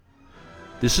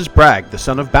This is Bragg, the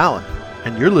son of Balin,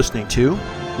 and you're listening to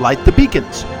Light the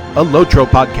Beacons, a Lotro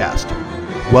podcast.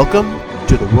 Welcome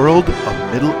to the world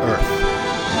of Middle-earth.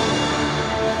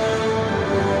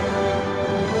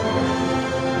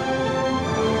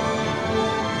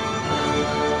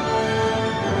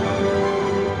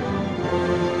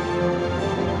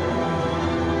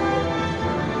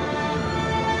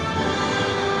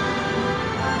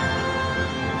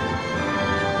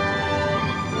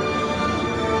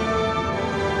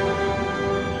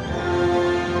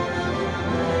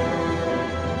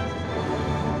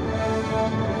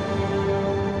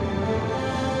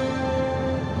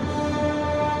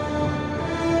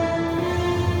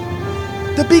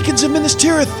 The beacons of Minas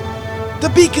Tirith! The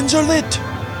beacons are lit!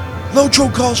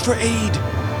 Lotro calls for aid.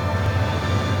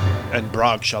 And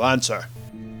Bragg shall answer.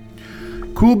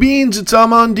 Cool beans, it's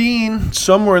Amandine.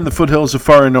 Somewhere in the foothills of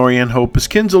Far Anorian, hope is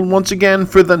kindled once again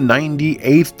for the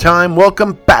 98th time.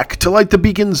 Welcome back to Light the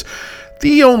Beacons,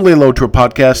 the only Lotro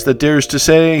podcast that dares to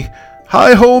say,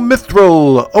 Hi-ho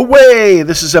Mithril, away!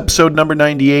 This is episode number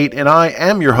 98, and I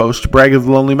am your host, Bragg of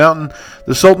the Lonely Mountain,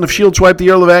 the Sultan of Shieldswipe,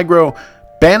 the Earl of Aggro,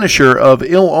 Banisher of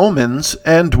Ill Omens,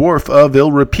 and Dwarf of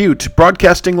Ill Repute,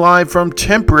 broadcasting live from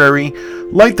temporary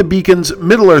Light the Beacons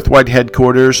Middle-earth White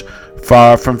headquarters,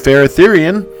 far from fair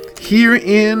Ethereum, here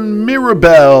in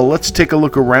Mirabel. Let's take a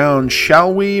look around,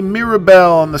 shall we?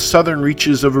 Mirabel on the southern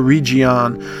reaches of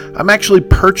Eregion. I'm actually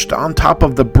perched on top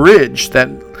of the bridge that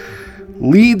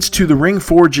leads to the ring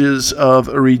forges of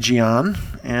Eregion,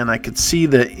 and I could see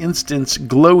the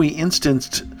glowy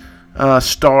instanced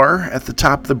star at the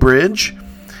top of the bridge.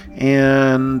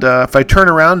 And if I turn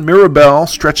around, Mirabel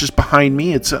stretches behind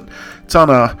me. It's on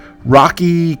a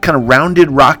rocky, kind of rounded,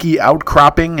 rocky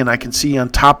outcropping, and I can see on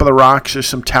top of the rocks there's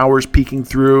some towers peeking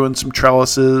through and some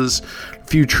trellises, a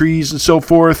few trees and so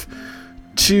forth.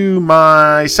 To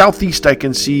my southeast, I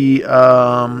can see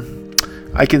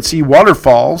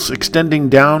waterfalls extending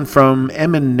down from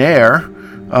Emin Nair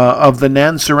of the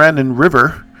Nansaranan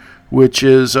River, which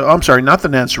is I'm sorry, not the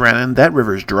Nansaranan. That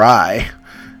river's dry.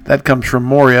 That comes from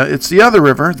Moria. It's the other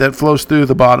river that flows through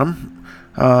the bottom,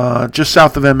 just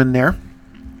south of Emin Nair.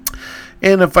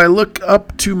 And if I look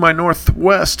up to my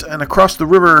northwest and across the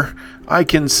river, I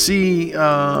can see,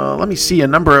 a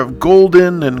number of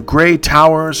golden and gray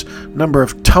towers, a number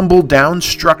of tumble-down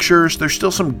structures. There's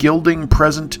still some gilding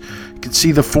present. You can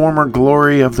see the former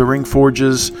glory of the ring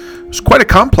forges. It's quite a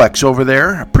complex over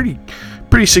there, a pretty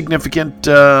significant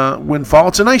windfall.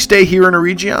 It's a nice day here in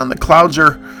Eregion. The clouds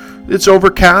it's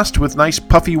overcast with nice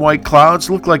puffy white clouds.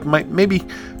 Look like maybe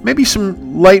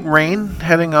some light rain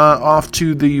heading off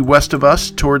to the west of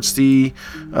us towards the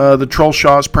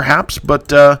Trollshaws perhaps.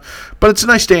 But it's a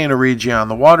nice day in Eregion.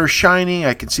 The water's shiny.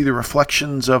 I can see the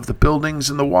reflections of the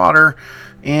buildings in the water.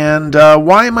 And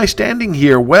why am I standing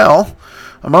here? Well,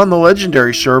 I'm on the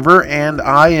Legendary server, and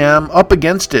I am up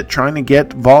against it, trying to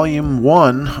get Volume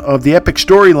 1 of the Epic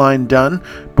Storyline done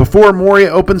before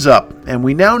Moria opens up. And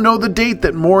we now know the date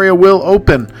that Moria will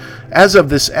open. As of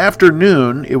this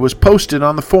afternoon, it was posted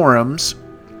on the forums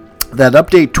that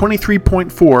Update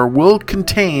 23.4 will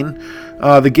contain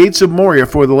the Gates of Moria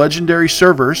for the Legendary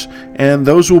servers, and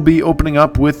those will be opening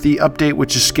up with the update,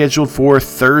 which is scheduled for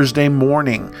Thursday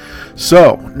morning.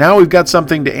 So, now we've got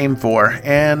something to aim for,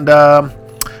 and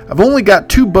I've only got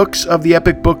 2 books of the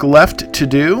Epic Book left to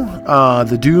do,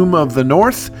 The Doom of the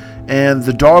North and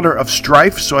The Daughter of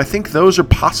Strife, so I think those are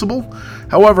possible.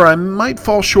 However, I might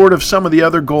fall short of some of the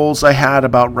other goals I had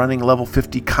about running level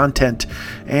 50 content,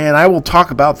 and I will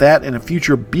talk about that in a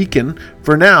future beacon.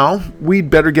 For now, we'd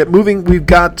better get moving. We've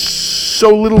got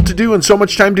so little to do and so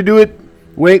much time to do it.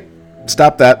 Wait,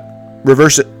 stop that.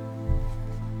 Reverse it.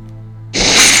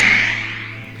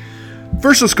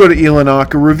 First, let's go to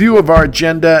Elenok, a review of our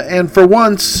agenda, and for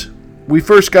once, we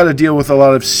first got to deal with a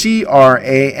lot of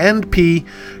CRANP,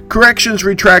 corrections,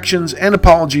 retractions, and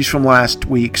apologies from last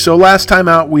week. So last time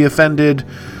out, we offended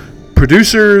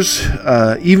producers,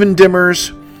 even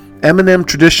dimmers, M&M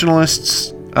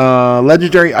traditionalists,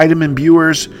 legendary item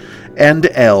imbuers, and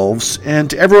elves.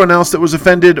 And to everyone else that was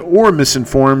offended or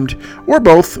misinformed, or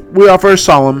both, we offer a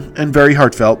solemn and very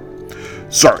heartfelt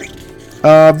sorry.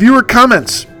 Viewer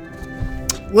comments.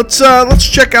 Let's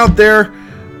check out there.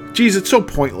 Geez, it's so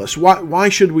pointless. Why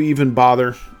should we even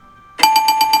bother?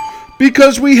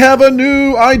 Because we have a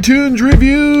new iTunes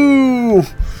review.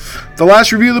 The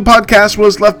last review of the podcast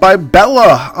was left by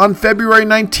Bella on February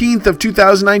 19th of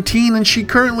 2019, and she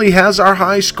currently has our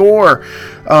high score.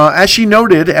 As she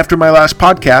noted after my last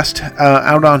podcast,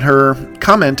 out on her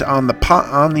comment on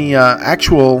the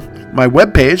actual my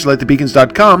webpage,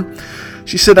 lightthebeacons.com,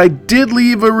 She said, I did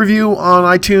leave a review on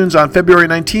iTunes on February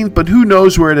 19th, but who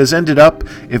knows where it has ended up.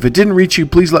 If it didn't reach you,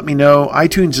 please let me know.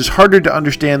 iTunes is harder to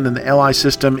understand than the LI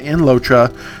system in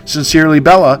Lotra. Sincerely,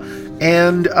 Bella.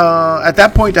 And at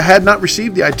that point, I had not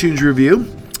received the iTunes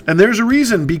review. And there's a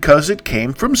reason, because it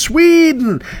came from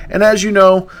Sweden. And as you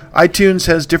know, iTunes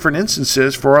has different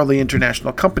instances for all the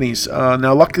international companies.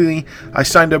 Now, luckily, I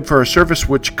signed up for a service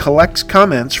which collects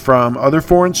comments from other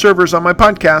foreign servers on my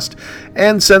podcast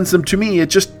and sends them to me.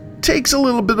 It just takes a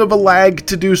little bit of a lag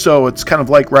to do so. It's kind of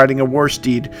like riding a war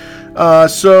steed.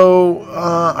 So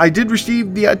I did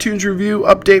receive the iTunes review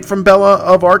update from Bella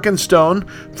of Arkenstone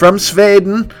from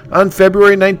Sweden on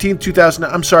February 19th, 2000.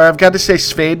 I'm sorry, I've got to say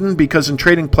Sweden because in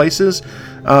Trading Places,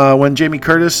 when Jamie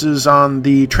Curtis is on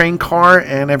the train car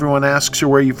and everyone asks her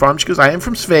where you're from, she goes, I am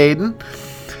from Sweden.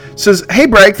 Says, hey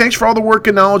Bragg, thanks for all the work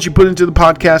and knowledge you put into the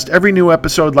podcast. Every new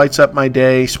episode lights up my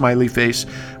day, smiley face.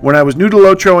 When I was new to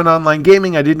Lotro and online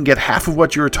gaming, I didn't get half of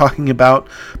what you were talking about.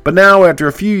 But now, after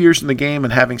a few years in the game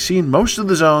and having seen most of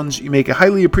the zones, you make a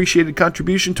highly appreciated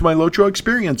contribution to my Lotro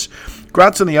experience.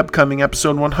 Congrats on the upcoming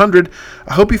episode 100.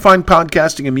 I hope you find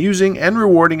podcasting amusing and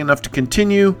rewarding enough to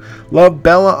continue. Love,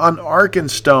 Bella on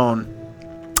Arkenstone.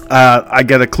 I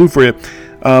got a clue for you.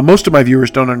 Most of my viewers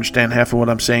don't understand half of what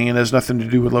I'm saying, and it has nothing to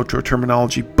do with Lotro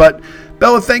terminology. But,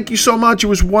 Bella, thank you so much. It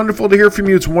was wonderful to hear from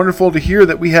you. It's wonderful to hear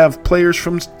that we have players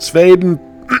from Sweden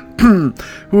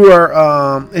who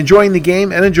are enjoying the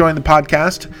game and enjoying the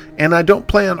podcast. And I don't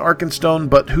play on Arkenstone,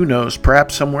 but who knows?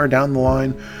 Perhaps somewhere down the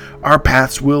line, our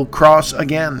paths will cross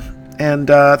again. And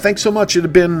thanks so much. It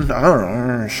had been,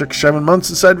 6-7 months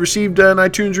since I'd received an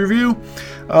iTunes review.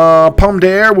 Pomme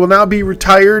d'Air will now be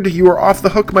retired. You are off the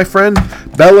hook, my friend.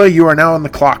 Bella, you are now on the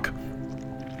clock.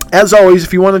 As always,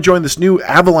 if you want to join this new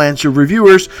avalanche of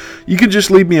reviewers, you can just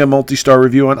leave me a multi-star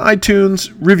review on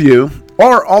iTunes, review,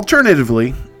 or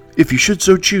alternatively, if you should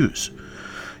so choose,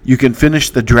 you can finish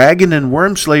the Dragon and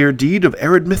Wormslayer deed of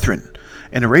Ered Mithrin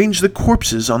and arrange the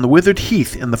corpses on the withered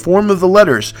heath in the form of the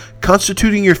letters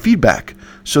constituting your feedback,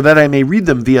 so that I may read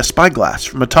them via spyglass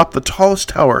from atop the tallest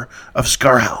tower of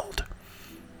Skarhald.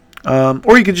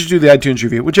 Or you can just do the iTunes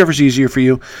review, whichever's easier for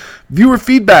you. Viewer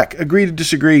feedback, agree to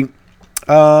disagree.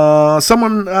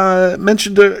 Someone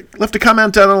left a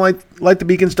comment down on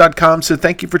lightthebeacons.com, said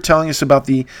thank you for telling us about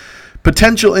the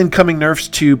potential incoming nerfs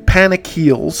to panic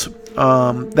heals.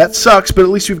 That sucks, but at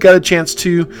least we've got a chance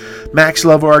to max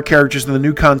level our characters in the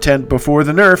new content before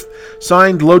the nerf.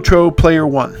 Signed, Lotro Player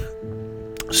 1.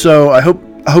 So I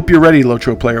hope you're ready,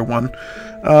 Lotro Player 1.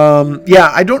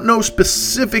 I don't know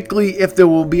specifically if there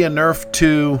will be a nerf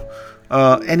to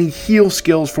any heal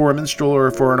skills for a Minstrel or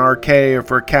for an RK or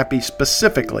for a Cappy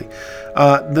specifically.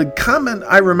 The comment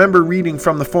I remember reading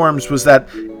from the forums was that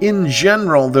in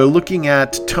general they're looking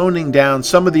at toning down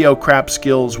some of the oh crap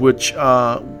skills which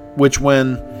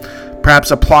when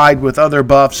perhaps applied with other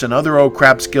buffs and other oh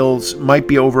crap skills might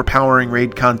be overpowering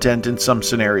raid content in some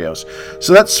scenarios.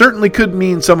 So that certainly could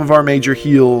mean some of our major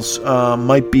heals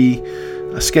might be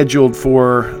scheduled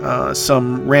for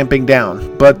some ramping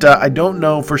down, but I don't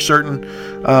know for certain.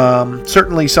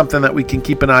 Certainly something that we can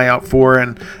keep an eye out for,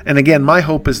 and again, my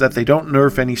hope is that they don't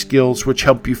nerf any skills which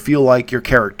help you feel like your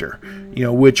character,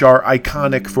 which are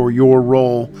iconic for your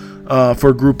role,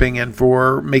 for grouping and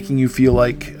for making you feel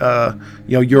like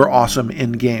you're awesome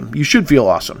in game. You should feel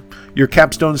awesome. Your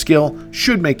capstone skill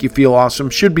should make you feel awesome,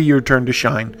 should be your turn to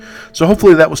shine. So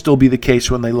hopefully that will still be the case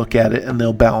when they look at it and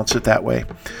they'll balance it that way.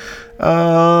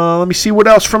 Let me see what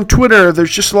else from Twitter.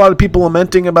 There's just a lot of people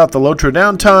lamenting about the Lotro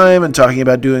downtime and talking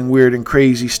about doing weird and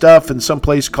crazy stuff in some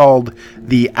place called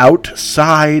the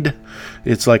Outside.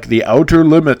 It's like the outer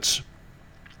limits.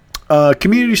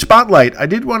 Community Spotlight. I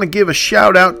did want to give a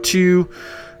shout out to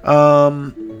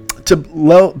Bella's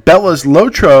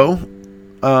Lotro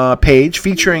page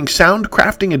featuring sound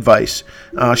crafting advice.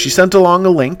 She sent along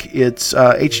a link. It's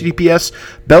https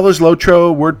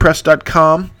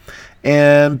bellaslotro.wordpress.com.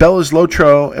 And Bella's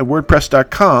Lotro at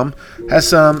WordPress.com has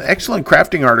some excellent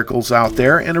crafting articles out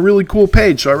there and a really cool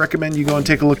page, so I recommend you go and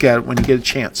take a look at it when you get a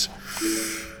chance.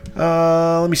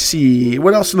 Let me see.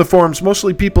 What else in the forums?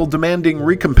 Mostly people demanding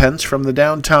recompense from the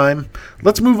downtime.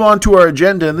 Let's move on to our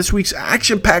agenda. In this week's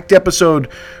action-packed episode,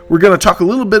 we're going to talk a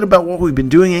little bit about what we've been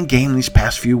doing in game these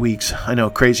past few weeks. I know,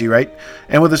 crazy, right?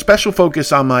 And with a special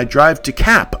focus on my drive to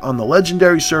Cap on the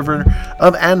legendary server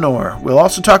of Anor. We'll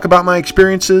also talk about my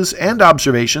experiences and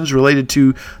observations related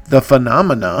to the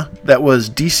phenomena that was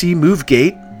DC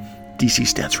MoveGate. DC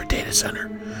stands for Data Center.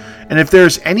 And if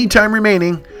there's any time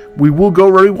remaining, we will go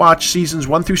rewatch seasons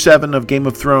 1 through 7 of Game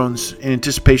of Thrones in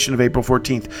anticipation of April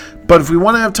 14th. But if we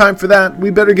want to have time for that, we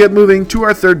better get moving to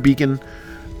our third beacon,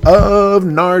 of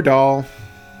Nardal.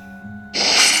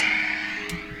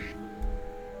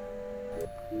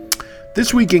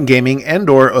 This week in gaming and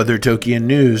or other Tolkien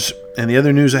news. And the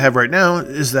other news I have right now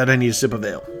is that I need a sip of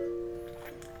ale.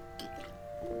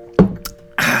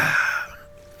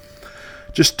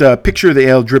 Just picture the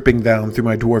ale dripping down through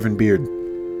my dwarven beard.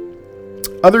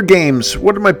 Other games.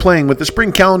 What am I playing? With the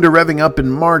spring calendar revving up in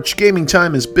March, gaming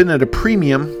time has been at a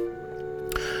premium.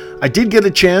 I did get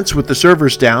a chance with the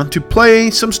servers down to play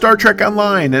some Star Trek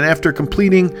Online, and after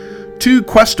completing 2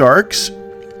 quest arcs,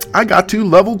 I got to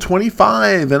level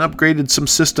 25 and upgraded some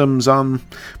systems on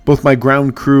both my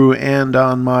ground crew and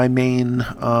on my main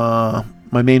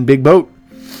big boat.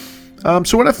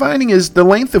 So what I'm finding is the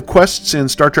length of quests in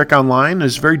Star Trek Online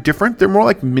is very different. They're more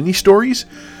like mini stories.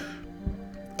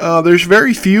 There's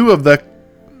very few of the,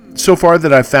 so far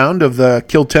that I've found, of the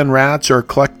kill 10 rats or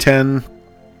collect 10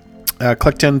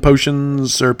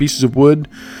 potions or pieces of wood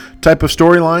type of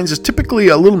storylines. It's typically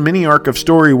a little mini arc of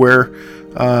story where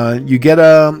you get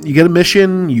a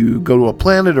mission, you go to a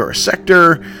planet or a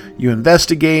sector, you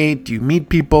investigate, you meet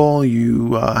people,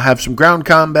 you have some ground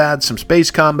combat, some space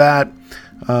combat,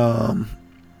 and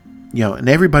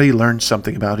everybody learns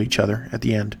something about each other at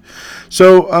the end.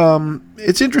 So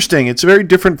it's interesting. It's a very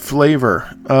different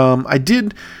flavor. I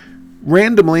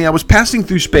was passing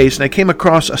through space and I came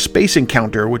across a space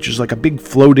encounter, which is like a big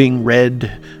floating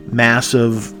red mass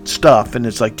of stuff. And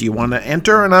it's like, do you want to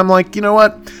enter? And I'm like, you know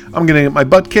what? I'm going to get my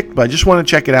butt kicked, but I just want to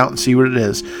check it out and see what it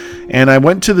is. And I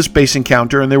went to the space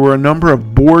encounter and there were a number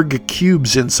of Borg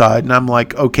cubes inside. And I'm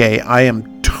like, okay, I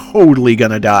am totally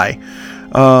going to die.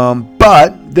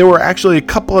 But there were actually a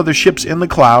couple other ships in the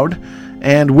cloud.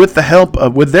 And with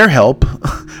their help,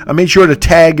 I made sure to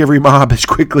tag every mob as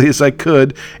quickly as I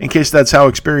could, in case that's how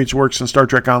experience works in Star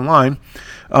Trek Online.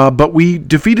 But we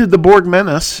defeated the Borg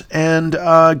menace and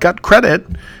got credit,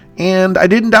 and I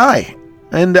didn't die.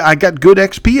 And I got good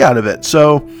XP out of it,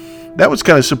 so that was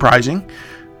kind of surprising.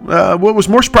 What was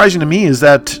more surprising to me is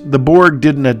that the Borg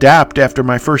didn't adapt after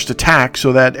my first attack,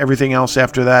 so that everything else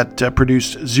after that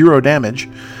produced 0 damage.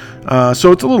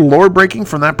 So it's a little lore breaking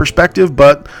from that perspective,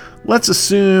 but let's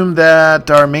assume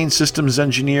that our main systems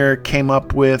engineer came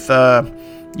up with, a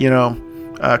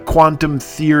quantum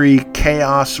theory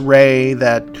chaos ray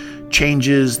that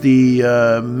changes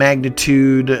the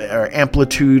magnitude or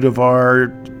amplitude of our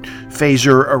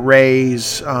phaser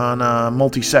arrays on a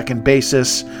multi-second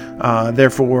basis,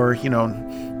 therefore,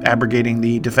 abrogating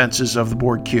the defenses of the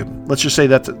Borg cube. Let's just say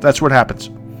that's what happens.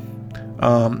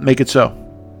 Make it so.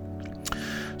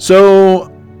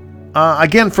 So,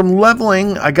 again, from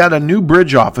leveling, I got a new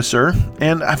bridge officer,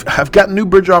 and I've gotten new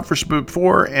bridge officers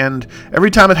before, and every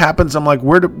time it happens, I'm like,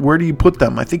 where do you put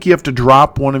them? I think you have to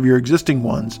drop one of your existing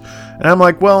ones. And I'm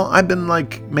like, well, I've been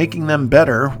making them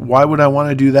better. Why would I want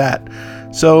to do that?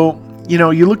 So,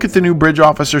 you look at the new bridge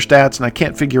officer stats, and I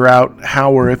can't figure out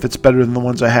how or if it's better than the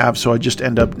ones I have, so I just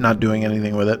end up not doing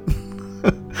anything with it.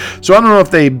 So I don't know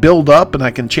if they build up and I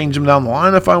can change them down the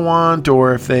line if I want,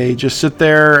 or if they just sit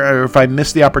there, or if I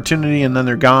miss the opportunity and then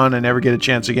they're gone and never get a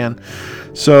chance again.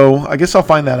 So I guess I'll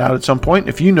find that out at some point.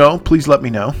 If you know, please let me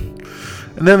know.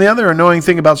 And then the other annoying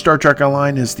thing about Star Trek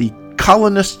Online is the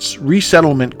Colonists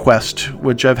Resettlement Quest,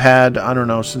 which I've had,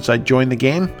 since I joined the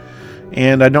game,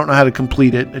 and I don't know how to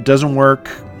complete it. It doesn't work.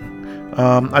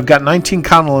 I've got 19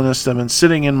 colonists that have been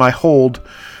sitting in my hold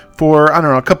for,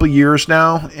 a couple of years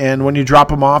now, and when you drop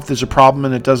them off, there's a problem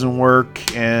and it doesn't work,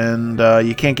 and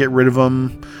you can't get rid of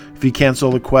them if you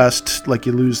cancel the quest, like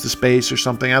you lose the space or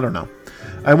something. I don't know.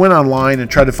 I went online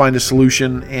and tried to find a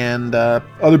solution, and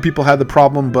other people had the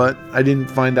problem, but I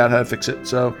didn't find out how to fix it.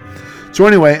 So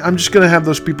anyway, I'm just going to have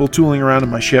those people tooling around in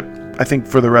my ship, I think,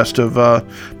 for the rest of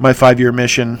my 5-year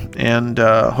mission, and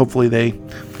hopefully they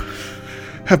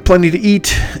have plenty to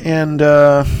eat and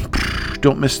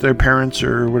don't miss their parents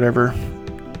or whatever.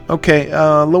 Okay,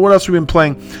 what else have we been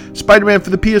playing? Spider-Man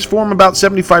for the PS4, I'm about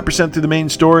 75% through the main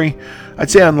story. I'd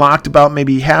say I unlocked about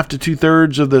maybe half to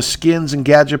 2/3 of the skins and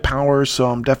gadget powers, so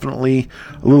I'm definitely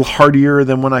a little hardier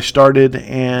than when I started,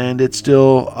 and it's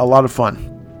still a lot of fun.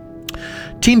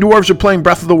 Teen Dwarves are playing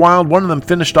Breath of the Wild. One of them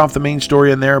finished off the main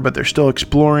story in there, but they're still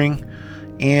exploring.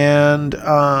 And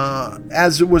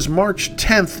as it was March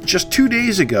 10th, just 2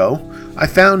 days ago, I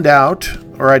found out,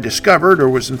 or I discovered, or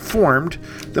was informed,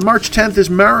 that March 10th is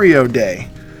Mario Day.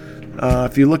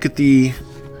 If you look at the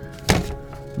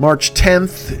March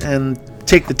 10th and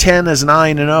take the 10 as an I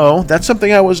and an O, that's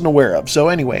something I wasn't aware of. So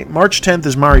anyway, March 10th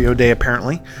is Mario Day,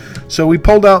 apparently. So we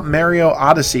pulled out Mario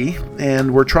Odyssey,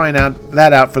 and we're trying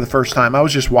that out for the first time. I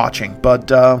was just watching, but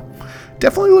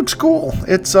definitely looks cool.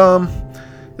 It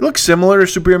looks similar to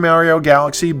Super Mario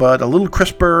Galaxy, but a little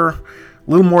crisper, a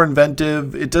little more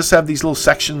inventive. It does have these little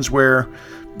sections where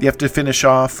you have to finish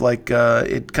off, like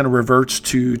it kind of reverts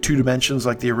to 2 dimensions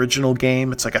like the original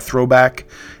game. It's like a throwback,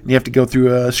 and you have to go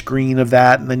through a screen of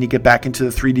that, and then you get back into the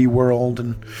 3D world,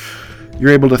 and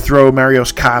you're able to throw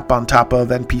Mario's cap on top of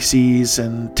NPCs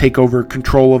and take over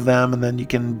control of them, and then you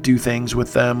can do things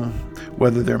with them,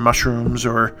 whether they're mushrooms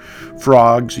or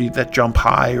frogs that jump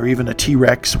high, or even a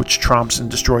T-Rex which tromps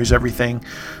and destroys everything.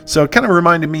 So it kind of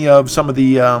reminded me of some of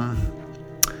the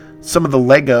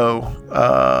Lego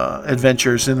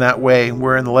adventures in that way,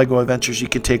 where in the Lego adventures you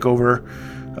could take over,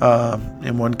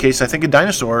 in one case I think a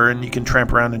dinosaur, and you can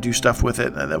tramp around and do stuff with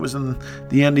it. That was in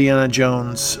the Indiana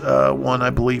Jones one,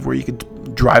 I believe, where you could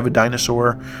drive a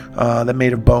dinosaur that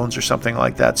made of bones or something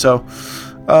like that. So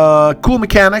cool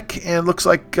mechanic, and looks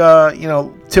like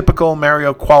typical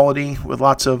Mario quality, with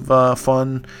lots of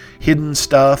fun hidden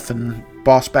stuff and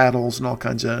boss battles and all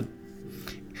kinds of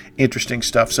interesting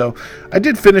stuff. So I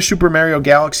did finish Super Mario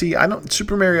Galaxy.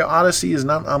 Super Mario Odyssey is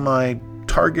not on my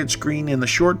target screen in the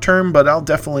short term, but I'll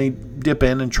definitely dip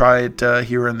in and try it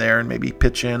here and there, and maybe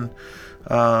pitch in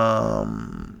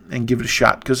and give it a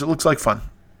shot, because it looks like fun.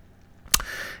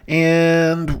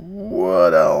 And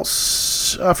what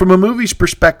else? From a movie's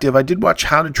perspective, I did watch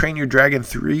How to Train Your Dragon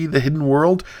 3: The Hidden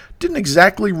World. Didn't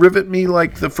exactly rivet me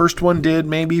like the first one did,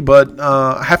 maybe, but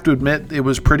I have to admit it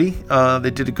was pretty.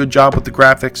 They did a good job with the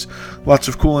graphics, lots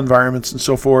of cool environments and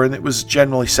so forth, and it was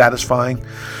generally satisfying.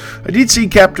 I did see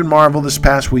Captain Marvel this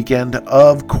past weekend,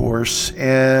 of course,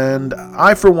 and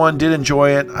I, for one, did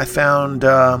enjoy it. I found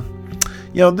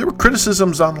there were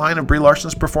criticisms online of Brie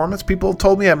Larson's performance. People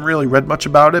told me, I haven't really read much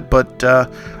about it, but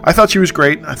I thought she was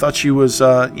great. I thought she was,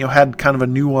 had kind of a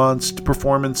nuanced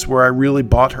performance where I really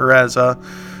bought her as an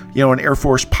Air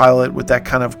Force pilot with that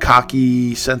kind of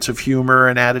cocky sense of humor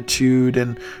and attitude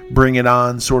and bring it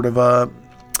on sort of a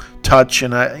touch.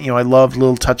 And I loved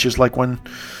little touches like when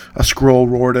a Skrull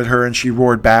roared at her and she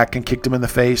roared back and kicked him in the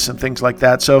face and things like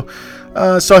that. So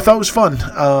I thought it was fun.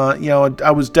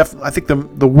 I think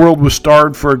the world was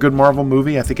starved for a good Marvel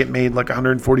movie. I think it made like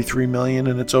 $143 million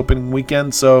in its opening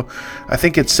weekend. So I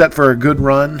think it's set for a good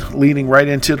run, leading right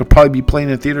into, it'll probably be playing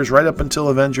in theaters right up until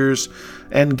Avengers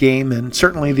Endgame, and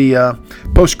certainly the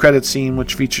post-credit scene,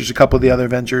 which features a couple of the other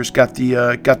Avengers, got the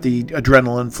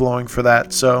adrenaline flowing for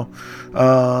that. So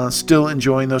still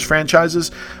enjoying those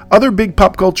franchises. Other big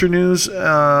pop culture news.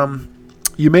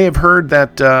 You may have heard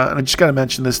that, and I just got to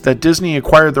mention this, that Disney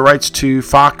acquired the rights to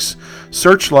Fox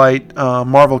Searchlight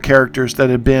Marvel characters that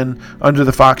had been under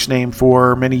the Fox name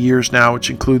for many years now, which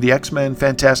include the X-Men,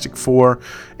 Fantastic Four,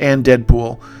 and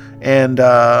Deadpool. And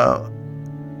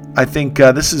I think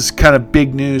this is kind of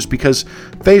big news, because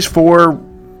Phase 4,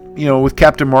 with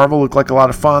Captain Marvel, looked like a lot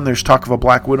of fun. There's talk of a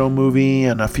Black Widow movie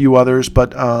and a few others,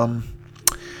 but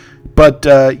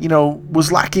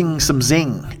was lacking some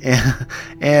zing.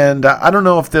 And I don't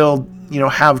know if they'll,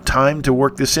 have time to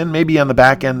work this in. Maybe on the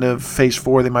back end of Phase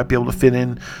 4, they might be able to fit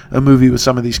in a movie with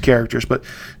some of these characters. But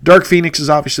Dark Phoenix is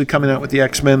obviously coming out with the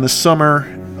X-Men this summer.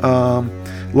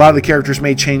 A lot of the characters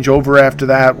may change over after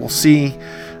that. We'll see.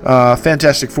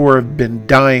 Fantastic Four have been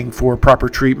dying for proper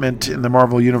treatment in the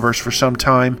Marvel Universe for some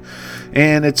time,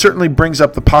 and it certainly brings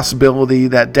up the possibility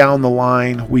that down the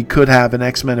line we could have an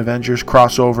X-Men Avengers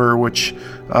crossover, which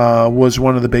was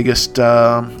one of the biggest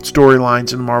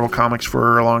storylines in the Marvel Comics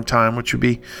for a long time, which would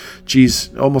be,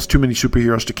 almost too many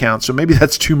superheroes to count. So maybe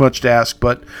that's too much to ask,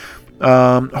 but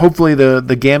hopefully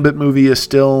the Gambit movie is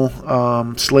still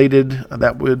slated.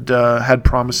 That would had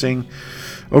promising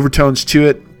overtones to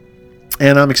it.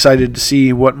 And I'm excited to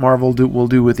see what Marvel will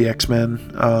do with the X-Men.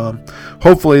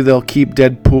 Hopefully they'll keep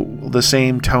Deadpool the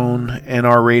same tone and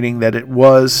R rating that it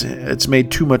was. It's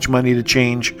made too much money to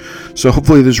change. So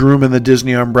hopefully there's room in the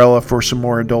Disney umbrella for some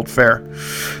more adult fare.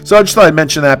 So I just thought I'd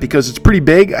mention that because it's pretty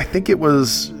big. I think it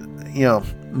was,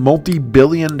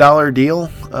 multi-billion-dollar deal.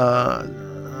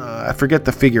 I forget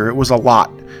the figure. It was a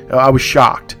lot. I was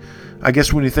shocked. I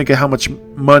guess when you think of how much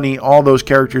money all those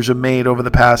characters have made over the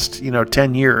past,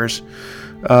 10 years,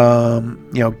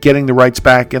 getting the rights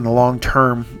back in the long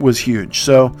term was huge.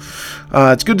 So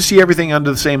it's good to see everything under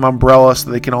the same umbrella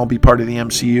so they can all be part of the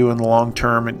MCU in the long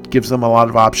term. It gives them a lot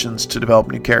of options to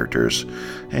develop new characters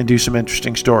and do some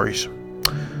interesting stories.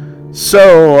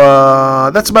 So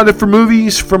that's about it for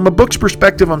movies. From a book's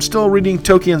perspective, I'm still reading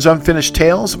Tolkien's Unfinished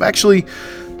Tales. I've actually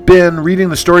been reading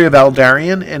the story of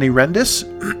Eldarion and Erendis,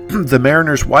 the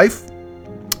Mariner's Wife,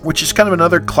 which is kind of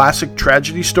another classic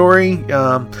tragedy story.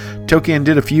 Tolkien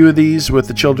did a few of these with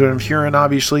the Children of Hurin,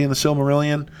 obviously, in the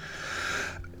Silmarillion.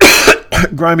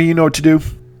 Grimy, you know what to do.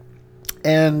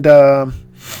 And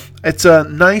It's a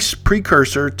nice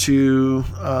precursor to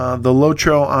the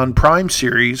Lotro on Prime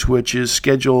series, which is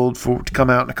scheduled to come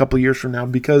out in a couple of years from now,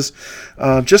 because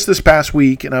just this past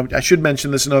week, and I should mention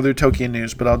this in other Tolkien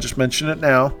news, but I'll just mention it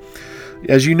now.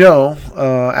 As you know,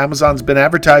 Amazon's been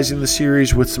advertising the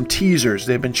series with some teasers.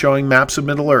 They've been showing maps of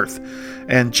Middle-earth.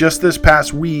 And just this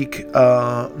past week,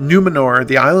 Numenor,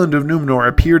 the island of Numenor,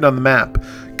 appeared on the map,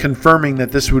 confirming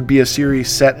that this would be a series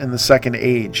set in the Second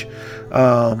Age.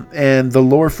 And the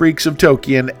lore freaks of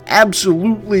Tolkien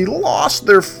absolutely lost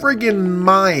their friggin'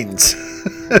 minds.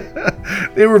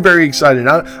 They were very excited.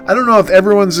 I don't know if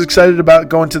everyone's excited about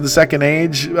going to the Second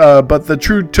Age, but the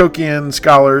true Tolkien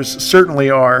scholars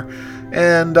certainly are.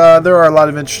 And there are a lot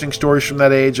of interesting stories from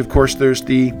that age. Of course, there's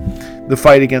the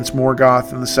fight against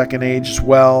Morgoth in the Second Age as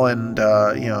well, and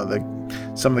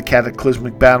some of the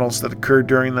cataclysmic battles that occurred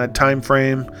during that time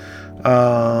frame.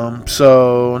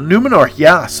 So Numenor,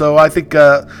 yeah. So I think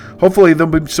hopefully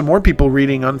there'll be some more people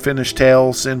reading Unfinished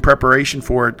Tales in preparation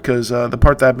for it, because the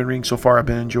part that I've been reading so far I've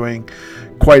been enjoying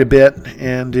quite a bit,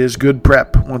 and is good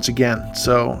prep once again.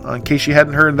 So in case you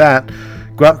hadn't heard that,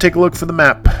 go out and take a look for the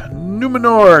map.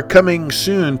 Numenor, coming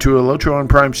soon to a Lotro on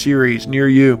Prime series near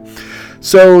you.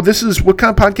 So this is, what kind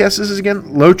of podcast is this again?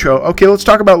 Lotro. Okay, let's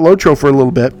talk about Lotro for a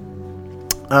little bit.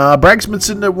 Bragg's been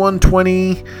sitting at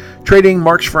 120, trading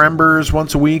Marks for Embers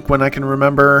once a week when I can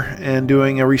remember, and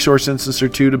doing a resource instance or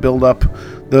two to build up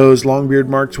those Longbeard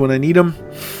Marks when I need them.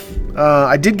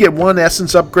 I did get one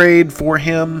essence upgrade for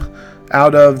him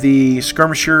out of the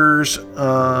Skirmishers of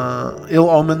Ill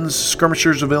Omens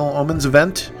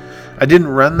event. I didn't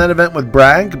run that event with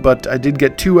Bragg, but I did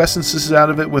get 2 essences out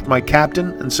of it with my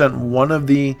captain, and sent one of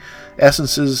the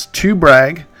essences to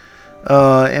Bragg.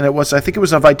 And I think it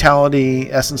was a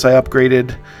Vitality essence I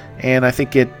upgraded, and I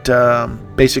think it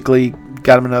basically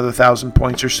got him another 1,000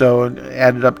 points or so, and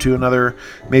added up to another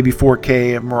maybe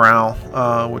 4k of morale,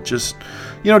 which is,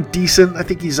 decent. I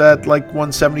think he's at like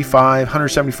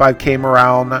 175k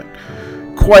morale, not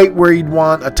quite where you'd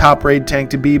want a top raid tank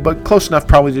to be, but close enough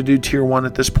probably to do tier 1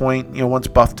 at this point. Once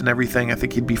buffed and everything, I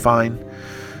think he'd be fine.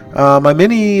 My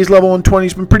mini's level 120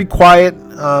 has been pretty quiet.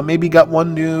 Maybe got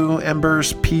one new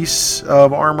Embers piece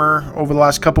of armor over the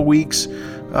last couple weeks.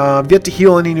 I've yet to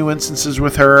heal any new instances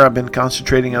with her. I've been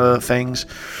concentrating on other things.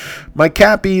 My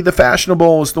Cappy, the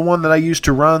Fashionable, is the one that I used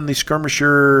to run the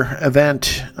Skirmisher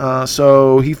event.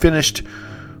 So he finished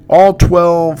all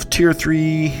 12 tier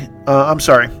 3...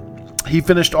 He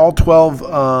finished all 12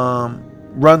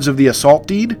 runs of the Assault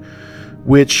Deed,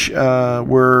 which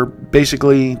were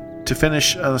basically, to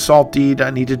finish an Assault Deed,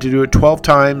 I needed to do it 12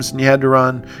 times, and you had to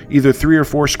run either 3 or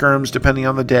 4 skirms, depending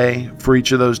on the day, for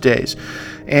each of those days.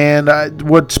 And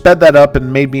what sped that up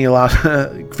and made me allow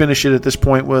to finish it at this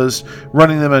point was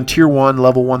running them on Tier 1,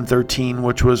 level 113,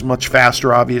 which was much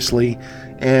faster, obviously,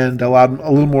 and allowed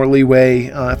a little more leeway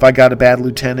if I got a bad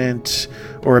lieutenant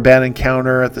or a bad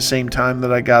encounter at the same time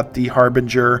that I got the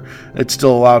Harbinger. It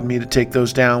still allowed me to take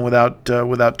those down without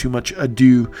too much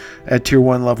ado at Tier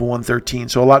 1, level 113,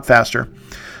 so a lot faster.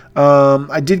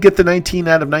 I did get the 19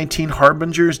 out of 19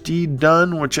 Harbinger's deed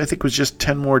done, which I think was just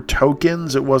 10 more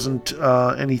tokens. It wasn't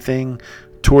anything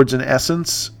towards an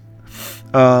essence.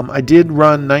 I did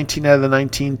run 19 out of the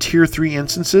 19 Tier 3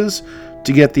 instances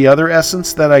to get the other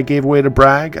essence that I gave away to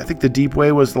Bragg. I think the Deep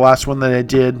Way was the last one that I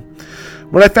did.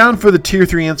 What I found for the Tier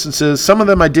 3 instances, some of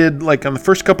them I did, like on the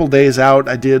first couple days out,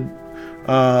 I did,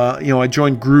 I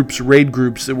joined groups, raid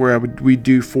groups, where we'd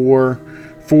do four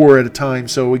at a time.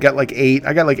 So we got like 8.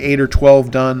 I got like 8 or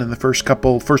 12 done in the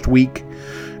first week.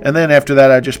 And then after that,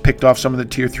 I just picked off some of the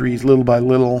Tier 3s little by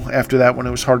little after that, when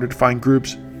it was harder to find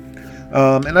groups.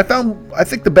 And I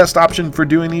think the best option for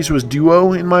doing these was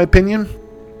duo, in my opinion.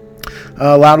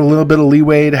 Allowed a little bit of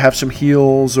leeway to have some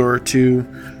heals, or to,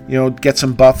 get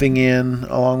some buffing in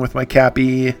along with my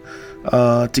Cappy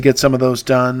to get some of those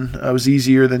done. It was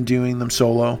easier than doing them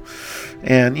solo.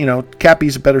 And,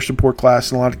 Cappy's a better support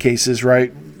class in a lot of cases,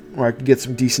 right? Where I could get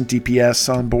some decent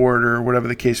DPS on board, or whatever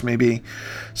the case may be.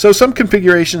 So some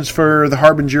configurations for the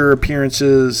Harbinger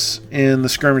appearances in the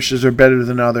skirmishes are better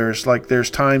than others. Like, there's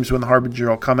times when the Harbinger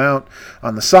will come out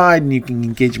on the side and you can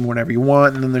engage him whenever you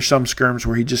want, and then there's some skirms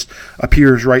where he just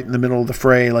appears right in the middle of the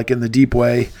fray, like in the Deep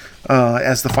Way,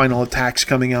 as the final attack's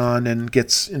coming on, and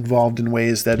gets involved in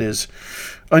ways that is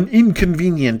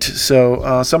inconvenient.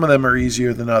 So some of them are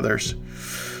easier than others.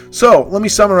 So, let me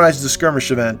summarize the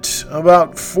skirmish event.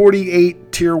 About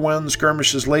 48 Tier 1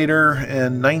 skirmishes later,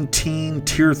 and 19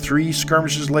 Tier 3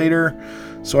 skirmishes later.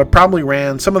 So I probably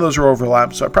ran, some of those are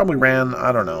overlapped, so I probably ran,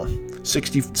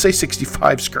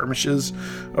 65 skirmishes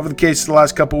over the case of the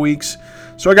last couple weeks.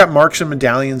 So I got marks and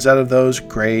medallions out of those,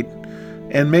 great.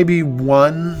 and maybe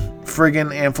one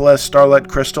friggin' Amphalos Starlight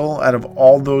Crystal out of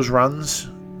all those runs,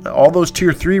 all those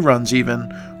tier 3 runs even,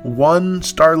 one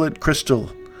Starlit Crystal.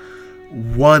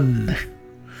 One.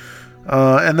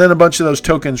 And then a bunch of those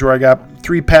tokens where I got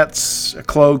 3 pets, a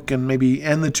cloak, and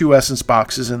the 2 essence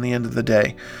boxes in the end of the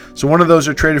day. So one of those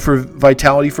are traded for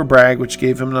Vitality for Bragg, which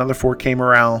gave him another 4k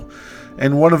morale.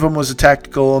 And one of them was a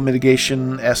tactical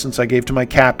mitigation essence I gave to my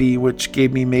Cappy, which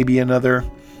gave me maybe another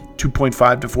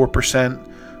 2.5 to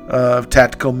 4% of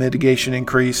tactical mitigation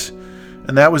increase.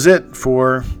 And that was it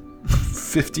for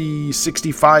 50,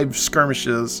 65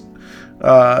 skirmishes.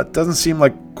 Doesn't seem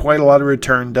like quite a lot of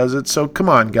return, does it? So come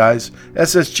on, guys.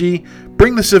 SSG,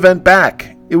 bring this event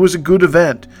back. It was a good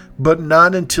event, but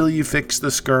not until you fix the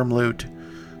skirm loot.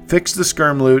 Fix the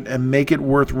skirm loot and make it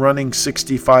worth running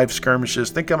 65 skirmishes.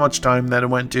 Think how much time that it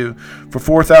went to for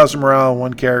 4,000 morale on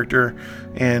one character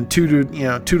and 2 to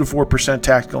 4%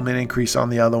 tactical min increase on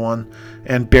the other one,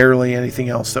 and barely anything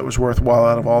else that was worthwhile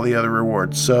out of all the other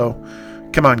rewards. So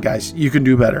come on, guys. You can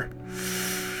do better.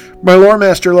 My Lore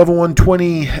Master, level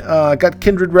 120, got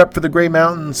Kindred Rep for the Grey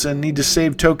Mountains and need to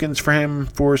save tokens for him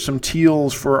for some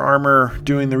teals for armor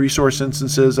doing the resource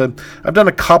instances. I've done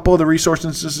a couple of the resource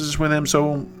instances with him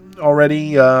so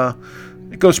already.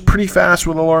 It goes pretty fast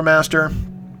with the Lore Master,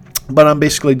 but I'm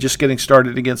basically just getting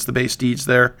started against the base deeds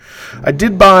there. I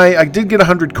did get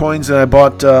 100 coins and I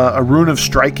bought a Rune of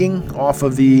Striking off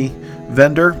of the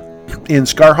vendor in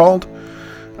Scarhold.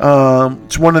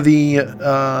 It's one of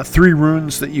the 3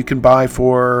 runes that you can buy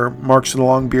for Marks of the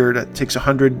Longbeard. It takes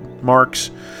 100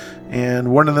 marks,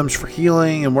 and one of them's for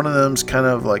healing, and one of them's kind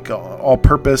of like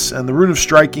all-purpose. And the Rune of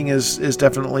Striking is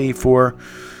definitely for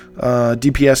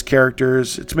DPS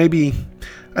characters. It's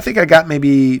I think I got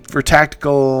maybe for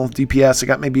tactical DPS, I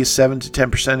got maybe a 7 to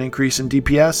 10% increase in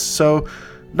DPS. So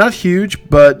not huge,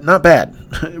 but not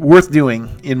bad. Worth doing,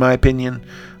 in my opinion.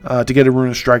 To get a Rune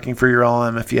of Striking for your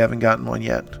LM if you haven't gotten one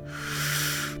yet.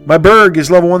 My Berg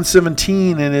is level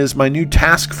 117 and is my new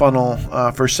task funnel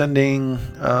for sending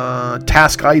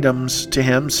task items to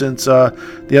him, since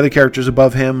the other characters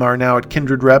above him are now at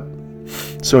Kindred Rep,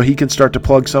 so he can start to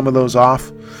plug some of those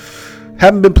off.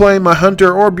 Haven't been playing my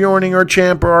Hunter or Bjorning or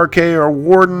Champ or RK or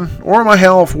Warden or my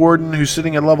Half Warden, who's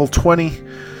sitting at level 20.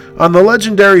 On the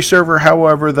Legendary server,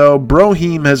 however, though,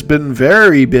 Brohim has been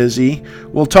very busy.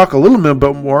 We'll talk a little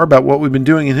bit more about what we've been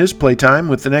doing in his playtime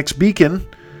with the next beacon,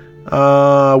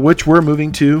 which we're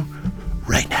moving to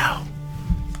right now.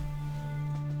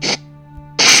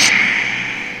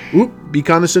 Oop,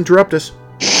 Beaconus Interruptus.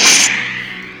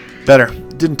 Better.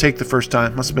 Didn't take the first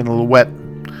time. Must have been a little wet.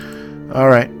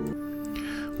 Alright.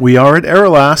 We are at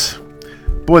Erelas.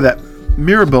 Boy, that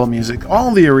Mirabelle music,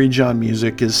 all the Eregion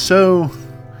music is so...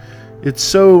 It's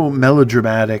so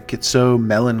melodramatic. It's so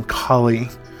melancholy.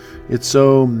 It's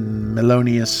so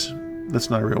melodious.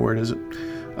 That's not a real word, is it?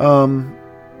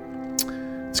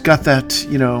 It's got that,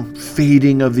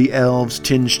 fading of the elves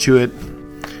tinge to it.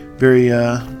 Very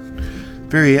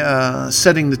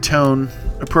setting the tone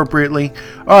appropriately.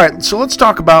 All right, so let's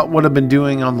talk about what I've been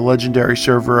doing on the Legendary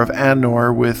server of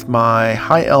Anor with my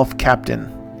High Elf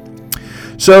Captain.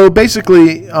 So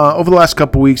basically, over the last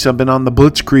couple weeks, I've been on the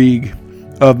Blitzkrieg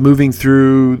of moving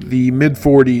through the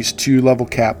mid-40s to level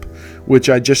cap, which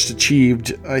I just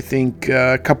achieved, I think,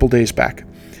 a couple days back.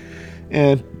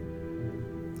 And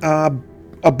a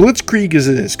Blitzkrieg is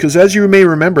this, because as you may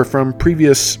remember from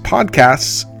previous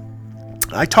podcasts,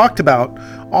 I talked about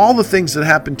all the things that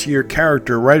happen to your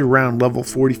character right around level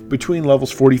 40, between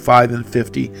levels 45 and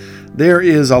 50. There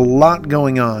is a lot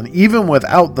going on, even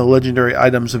without the legendary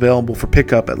items available for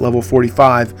pickup at level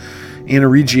 45 in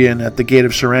Eregion at the Gate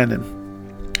of Sarandon.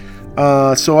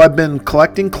 So I've been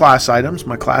collecting class items.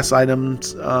 My class item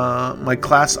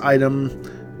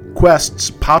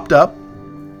quests popped up,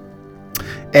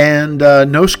 and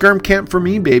no skirm camp for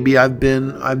me, baby. I've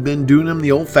been doing them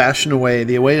the old-fashioned way,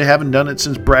 the way I haven't done it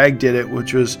since Bragg did it,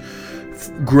 which was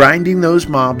grinding those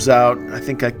mobs out. I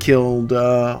think I killed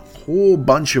a whole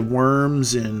bunch of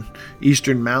worms in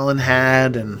Eastern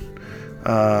Malinhad and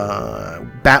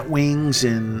Batwings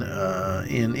in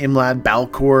Imlad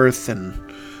Balcorth and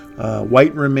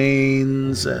White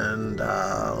Remains, and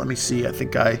let me see, I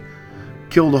think I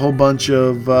killed a whole bunch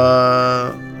of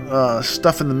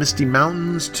stuff in the Misty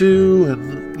Mountains too,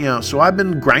 and so I've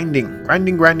been grinding. I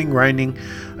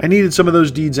needed some of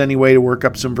those deeds anyway to work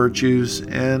up some virtues,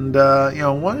 and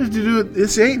wanted to do it.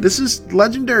 This is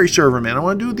Legendary server, man. I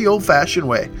want to do it the old-fashioned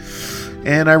way,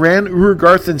 and I ran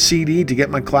Urgarth and CD to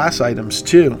get my class items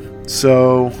too.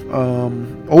 So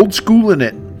old school in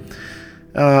it.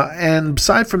 And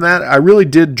aside from that, I really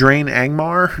did drain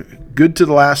Angmar. Good to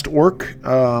the last orc.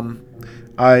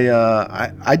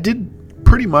 I did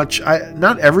pretty much,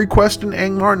 not every quest in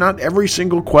Angmar, not every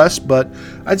single quest, but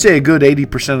I'd say a good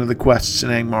 80% of the quests in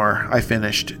Angmar I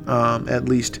finished, at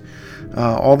least.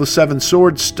 All the Seven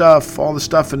Swords stuff, all the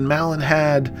stuff in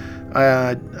Malinhad.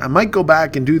 I might go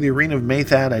back and do the Arena of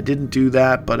Maethad. I didn't do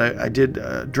that, but I did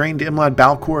drained Imlad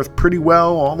Balcorth pretty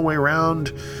well all the way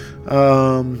around.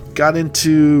 Got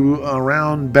into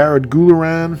around Barad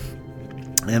Gularan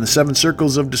and the Seven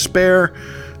Circles of Despair.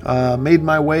 Made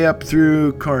my way up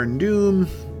through Karn Doom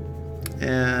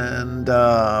and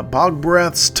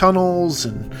Bogbreath's tunnels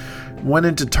and went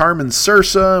into Tarman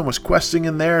Sursa and was questing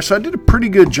in there. So I did a pretty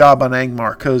good job on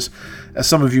Angmar because, as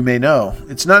some of you may know,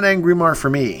 it's not Angmar for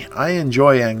me. I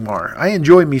enjoy Angmar. I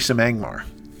enjoy me some Angmar.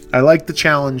 I like the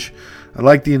challenge. I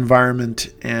like the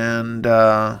environment, and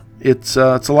it's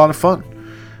a lot of fun.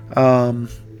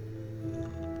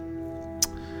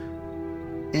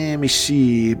 Let me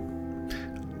see.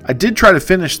 I did try to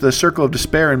finish the Circle of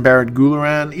Despair in Barad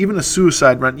Gularan, even a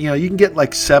suicide run. You know, you can get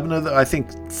like 7 of them, I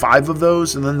think 5 of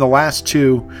those, and then the last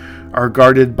 2 are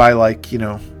guarded by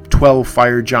 12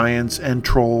 fire giants and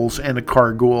trolls and a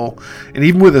Kargul. And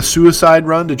even with a suicide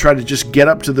run to try to just get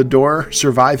up to the door,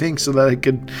 surviving so that I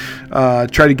could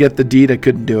try to get the deed, I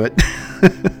couldn't do it.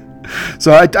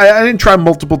 So I didn't try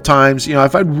multiple times. You know,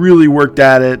 if I'd really worked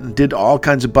at it and did all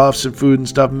kinds of buffs and food and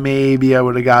stuff, maybe I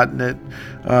would have gotten it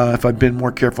if I'd been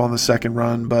more careful on the second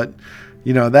run. But,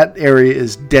 you know, that area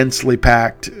is densely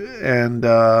packed. And,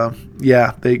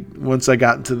 once I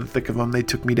got into the thick of them, they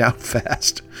took me down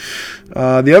fast.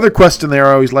 The other quest in there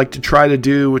I always like to try to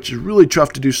do, which is really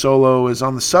tough to do solo, is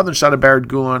on the southern side of Barad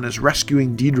Gularan, is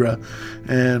rescuing Deidre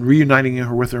and reuniting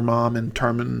her with her mom in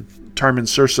Tarman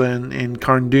Sursa in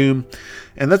Karn Doom,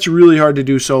 and that's really hard to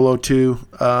do solo too.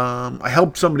 I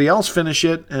helped somebody else finish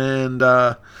it, and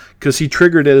because he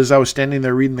triggered it as I was standing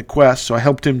there reading the quest, so I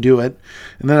helped him do it,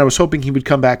 and then I was hoping he would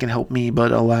come back and help me,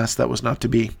 but alas, that was not to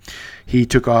be. He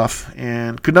took off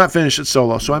and could not finish it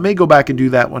solo, so I may go back and do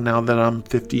that one now that I'm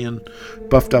 50 and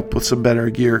buffed up with some better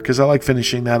gear, because I like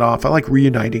finishing that off. I like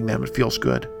reuniting them. It feels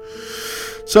good.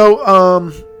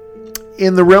 So,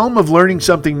 in the realm of learning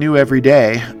something new every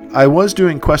day, I was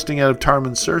doing questing out of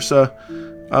Tarman Sursa,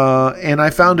 and I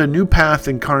found a new path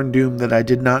in Karn Doom that I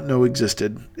did not know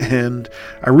existed. And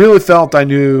I really felt I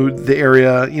knew the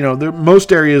area,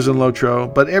 most areas in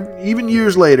Lotro, but even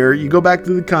years later, you go back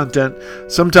to the content,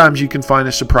 sometimes you can find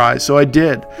a surprise. So I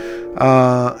did.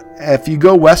 If you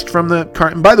go west from the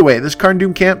and by the way, this Karn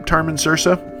Doom camp, Tarman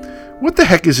Sursa, what the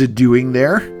heck is it doing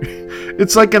there?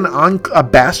 It's like a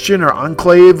bastion or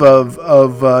enclave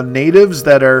of natives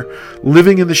that are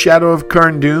living in the shadow of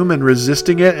Karn Doom and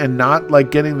resisting it and not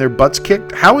getting their butts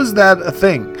kicked. How is that a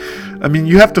thing? I mean,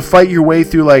 you have to fight your way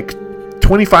through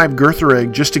 25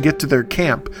 Gurtharig just to get to their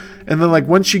camp. And then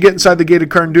once you get inside the gate of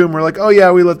Karn Doom, we're like, oh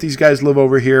yeah, we let these guys live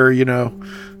over here,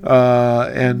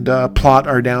 and plot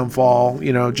our downfall,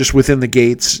 just within the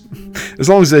gates. As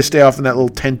long as they stay off in that little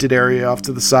tented area off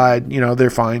to the side, they're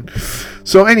fine.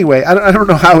 So anyway, I don't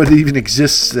know how it even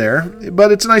exists there,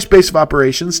 but it's a nice base of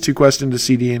operations to quest into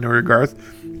CD and Urigarth.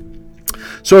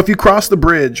 So if you cross the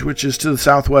bridge, which is to the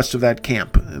southwest of that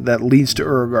camp that leads to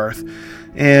Urigarth,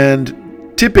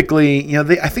 and typically,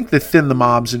 I think they thinned the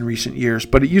mobs in recent years,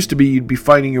 but it used to be you'd be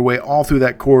fighting your way all through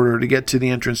that corridor to get to the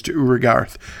entrance to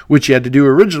Urigarth, which you had to do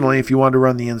originally if you wanted to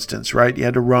run the instance, right? You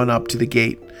had to run up to the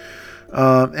gate.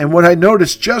 And what I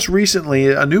noticed just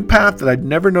recently, a new path that I'd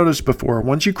never noticed before,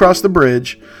 once you cross the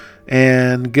bridge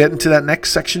and get into that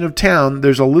next section of town,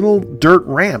 there's a little dirt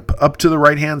ramp up to the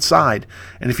right-hand side.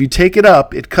 And if you take it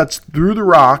up, it cuts through the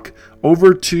rock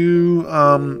over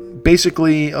to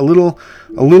basically a little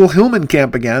hillman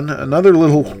camp again, another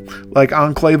little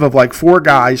enclave of 4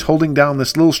 guys holding down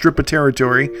this little strip of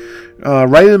territory,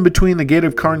 right in between the gate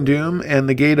of Karn Doom and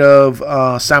the gate of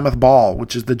Samath Ball,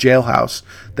 which is the jailhouse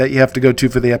that you have to go to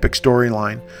for the epic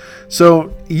storyline.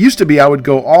 So it used to be I would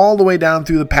go all the way down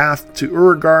through the path to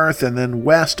Urigarth and then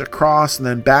west across and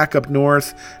then back up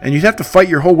north, and you'd have to fight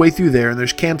your whole way through there, and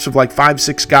there's camps of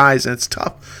 5-6 guys, and it's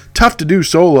tough to do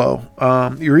solo.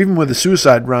 You're even with a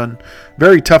suicide run,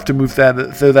 very tough to move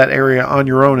through that area on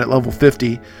your own at level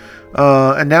 50.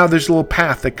 And now there's a little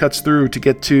path that cuts through to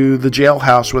get to the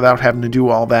jailhouse without having to do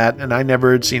all that, and I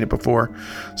never had seen it before.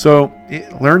 So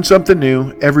learn something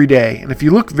new every day. And if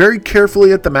you look very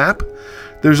carefully at the map,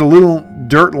 there's a little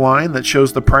dirt line that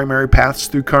shows the primary paths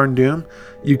through Karn Doom.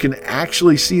 You can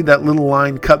actually see that little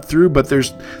line cut through, but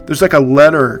there's a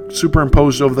letter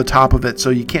superimposed over the top of it,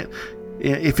 so you can't,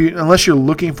 unless you're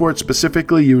looking for it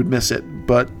specifically, you would miss it.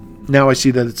 But now I see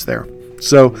that it's there.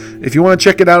 So if you want to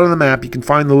check it out on the map, you can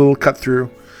find the little cut through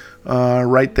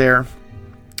right there.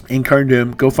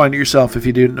 Incarnate, go find it yourself if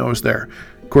you didn't know it was there.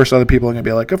 Of course, other people are going to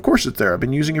be like, of course it's there. I've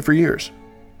been using it for years.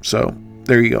 So,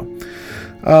 there you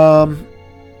go.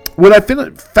 What I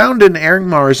found in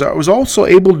Angmar is I was also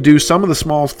able to do some of the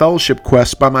small fellowship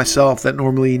quests by myself that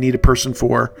normally you need a person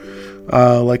for.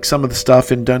 Like some of the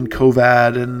stuff in Dun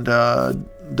Kovad and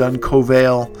Dun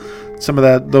Kovale. Some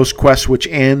of those quests which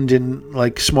end in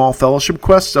like small fellowship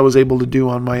quests I was able to do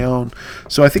on my own.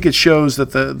 So I think it shows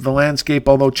that the landscape,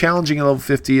 although challenging at level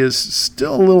 50, is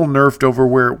still a little nerfed over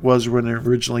where it was when it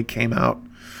originally came out.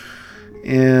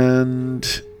 And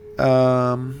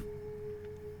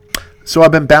so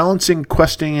I've been balancing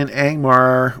questing in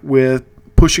Angmar with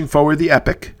pushing forward the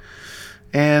epic.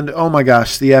 And oh my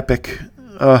gosh, the epic.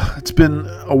 It's been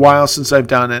a while since I've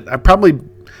done it. I've probably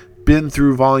been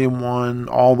through volume 1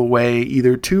 all the way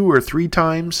either 2 or 3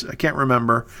 times. I can't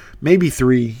remember. Maybe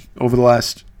 3 over the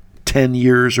last 10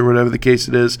 years or whatever the case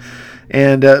it is.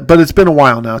 And but it's been a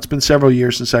while now. It's been several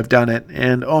years since I've done it.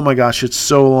 And oh my gosh, it's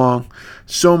so long.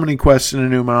 So many quests in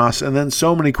Numenos, and then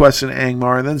so many quests in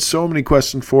Angmar, and then so many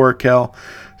quests in Forakel.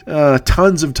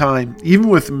 Tons of time, even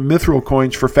with mithril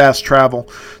coins for fast travel.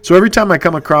 So every time I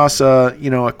come across a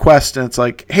quest and it's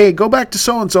like, hey, go back to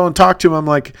so-and-so and talk to him, I'm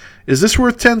like, is this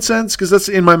worth 10 cents? Because that's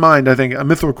in my mind, I think a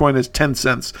mithril coin is 10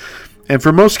 cents. And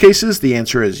for most cases, the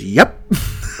answer is yep.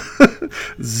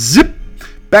 Zip.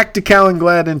 Back to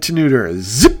Kalinglad and Tenuter.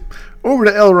 Zip. Over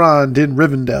to Elrond in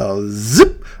Rivendell.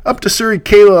 Zip. Up to Suri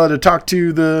Kayla to talk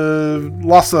to the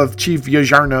Lossoth Chief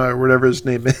Yajarna or whatever his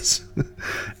name is.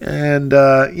 And,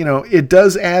 it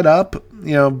does add up,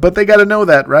 but they got to know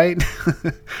that, right?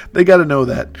 They got to know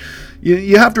that.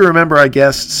 You have to remember, I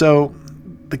guess, so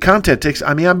the content takes,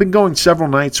 I've been going several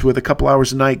nights with a couple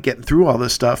hours a night getting through all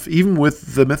this stuff, even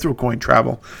with the mithril coin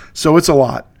travel. So it's a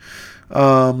lot.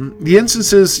 The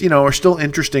instances, are still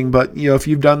interesting, but, if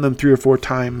you've done them 3 or 4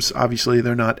 times, obviously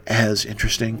they're not as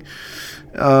interesting.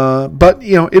 But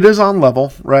it is on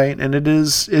level, right? And it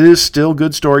is still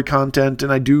good story content.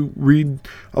 And I do read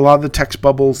a lot of the text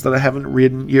bubbles that I haven't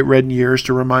read in years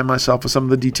to remind myself of some of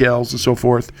the details and so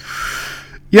forth.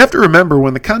 You have to remember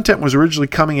when the content was originally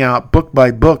coming out book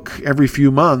by book every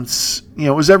few months,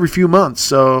 it was every few months.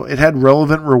 So it had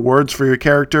relevant rewards for your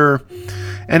character.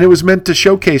 And it was meant to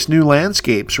showcase new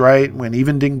landscapes, right? When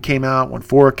Evending came out, when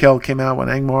Forakel came out, when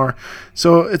Angmar.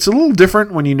 So it's a little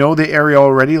different when you know the area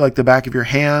already, like the back of your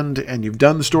hand, and you've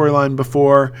done the storyline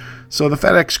before. So the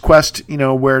FedEx quest,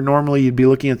 where normally you'd be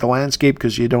looking at the landscape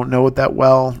because you don't know it that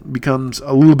well, becomes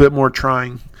a little bit more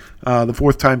trying the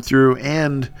 4th time through,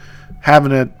 and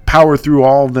having to power through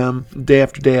all of them day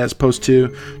after day as opposed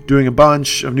to doing a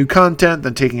bunch of new content,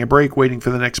 then taking a break, waiting for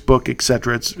the next book,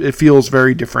 etc. It feels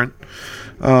very different.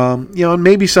 And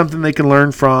maybe something they can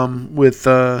learn from with,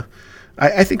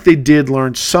 I think they did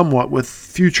learn somewhat with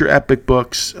future epic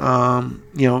books.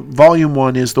 Volume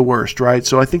 1 is the worst, right?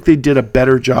 So I think they did a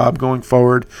better job going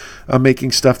forward,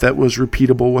 making stuff that was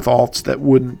repeatable with alts that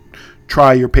wouldn't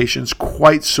try your patience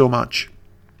quite so much.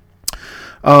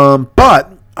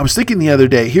 But I was thinking the other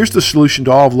day, here's the solution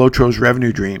to all of Lotro's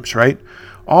revenue dreams, right?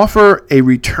 Offer a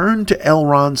return to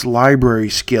Elrond's library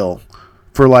skill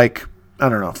for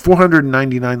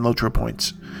 499 Lotro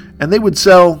points. And they would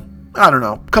sell,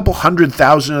 a couple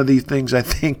 100,000 of these things, I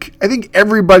think. I think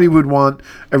everybody would want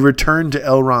a return to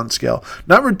Elrond skill.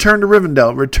 Not return to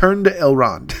Rivendell, return to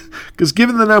Elrond. Because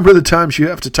given the number of the times you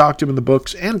have to talk to him in the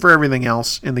books and for everything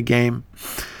else in the game,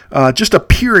 just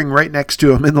appearing right next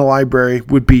to him in the library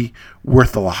would be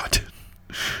worth a lot.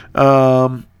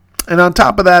 And on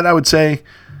top of that, I would say,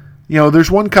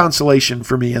 there's one consolation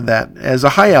for me in that. As a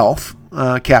high elf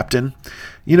captain,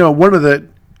 one of the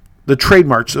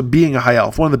trademarks of being a high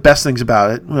elf, one of the best things about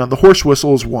it, the horse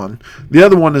whistle is one. The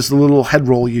other one is the little head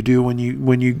roll you do when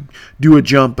you do a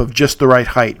jump of just the right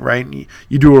height, right?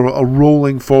 You do a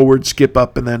rolling forward skip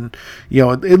up, and then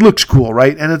it looks cool,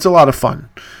 right? And it's a lot of fun.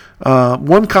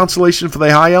 One consolation for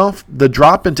the high elf, the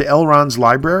drop into Elrond's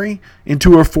library,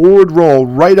 into a forward roll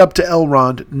right up to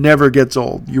Elrond, never gets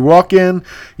old. You walk in,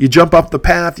 you jump up the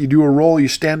path, you do a roll, you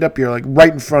stand up, you're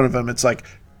right in front of him. It's like,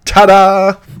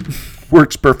 ta-da!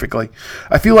 Works perfectly.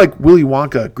 I feel like Willy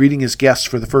Wonka greeting his guests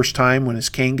for the first time when his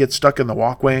cane gets stuck in the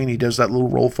walkway and he does that little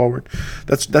roll forward.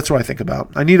 That's what I think about.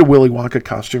 I need a Willy Wonka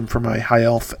costume for my high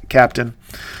elf captain.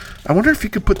 I wonder if you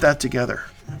could put that together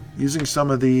using some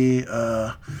of the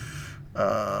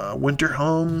winter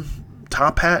home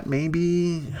top hat,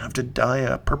 maybe. Have to dye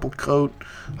a purple coat.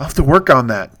 I'll have to work on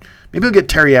that. Maybe I'll get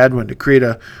Terry Adwin to create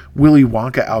a Willy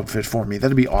Wonka outfit for me.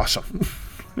 That'd be awesome.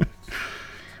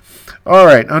 All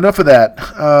right, enough of that.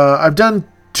 I did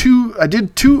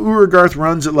two Uragarth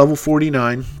runs at level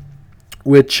 49.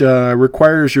 which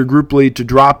requires your group lead to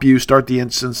drop you, start the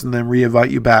instance, and then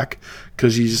re-invite you back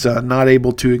because he's not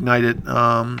able to ignite it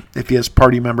if he has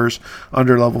party members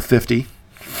under level 50.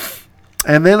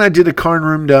 And then I did a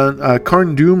Karn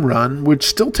Doom run, which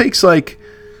still takes like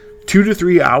 2 to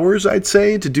 3 hours, I'd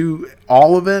say, to do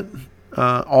all of it.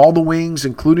 All the wings,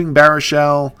 including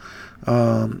Barashel,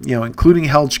 including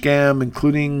Helgskam,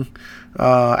 including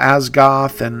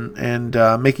Asgoth,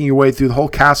 and making your way through the whole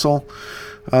castle.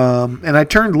 And I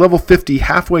turned level 50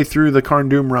 halfway through the Karn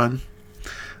Doom run.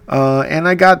 And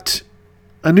I got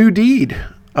a new deed,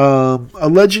 a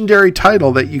legendary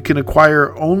title that you can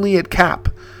acquire only at cap.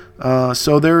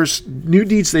 So there's new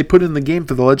deeds they put in the game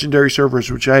for the legendary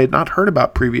servers, which I had not heard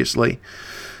about previously.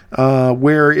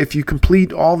 Where if you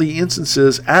complete all the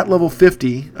instances at level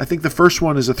 50, I think the first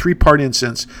one is a 3-part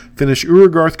instance, finish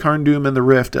Urgarth, Karn Doom, and the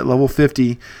Rift at level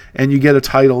 50, and you get a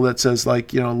title that says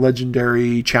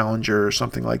Legendary Challenger or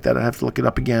something like that. I have to look it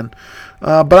up again.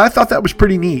 But I thought that was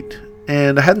pretty neat,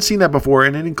 and I hadn't seen that before,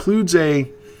 and it includes a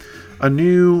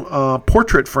new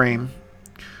portrait frame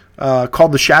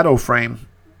called the Shadow Frame.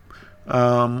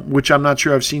 Which I'm not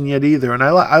sure I've seen yet either. And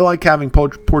I like having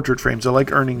portrait frames. I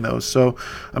like earning those. So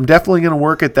I'm definitely going to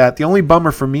work at that. The only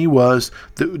bummer for me was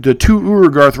the 2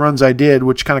 Urgarth runs I did,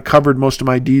 which kind of covered most of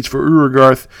my deeds for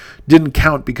Urgarth, didn't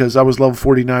count because I was level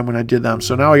 49 when I did them.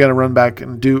 So now I got to run back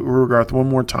and do Urgarth one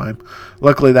more time.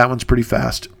 Luckily, that one's pretty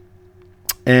fast.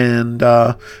 And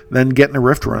then getting a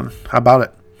Rift run. How about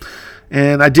it?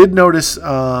 And I did notice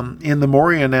in the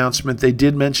Moria announcement, they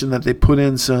did mention that they put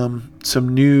in some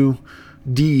new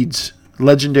deeds,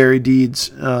 legendary deeds,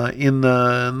 in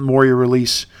the Moria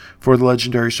release for the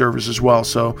legendary servers as well.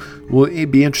 So we'll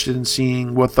be interested in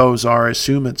seeing what those are. I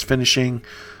assume it's finishing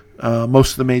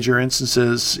most of the major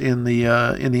instances in the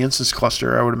instance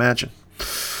cluster, I would imagine.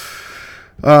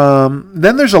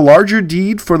 Then there's a larger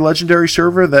deed for the legendary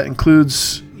server that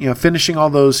includes finishing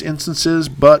all those instances,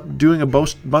 but doing a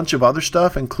bunch of other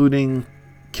stuff, including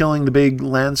killing the big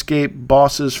landscape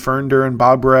bosses, Ferndir and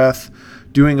Bobreth,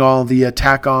 doing all the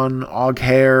attack on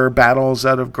Oghair battles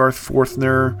out of Garth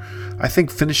Forthner. I think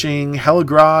finishing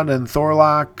Heligrod and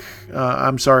Thorlok.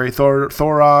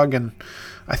 Thorog, and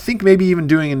I think maybe even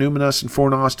doing Innuminus and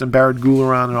Fornost and Barad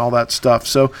Gularan and all that stuff.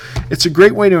 So it's a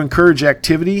great way to encourage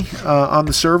activity on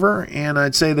the server, and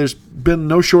I'd say there's been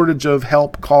no shortage of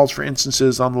help calls for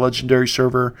instances on the legendary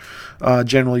server,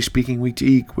 generally speaking, week to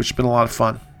week, which has been a lot of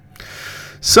fun.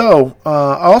 So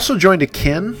I also joined a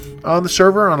kin on the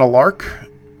server on a lark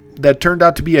that turned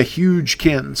out to be a huge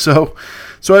kin. So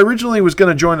I originally was going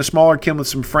to join a smaller kin with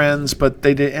some friends, but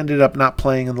they ended up not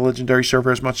playing on the legendary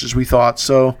server as much as we thought.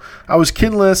 So I was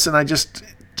kinless, and I just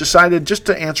decided just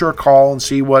to answer a call and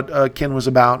see what kin was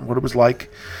about and what it was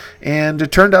like. And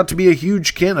it turned out to be a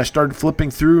huge kin. I started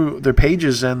flipping through their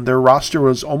pages, and their roster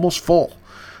was almost full.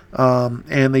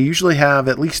 And they usually have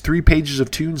at least 3 pages of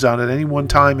tunes on at any one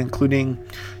time, including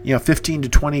 15 to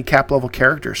 20 cap level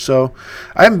characters. So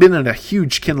I haven't been in a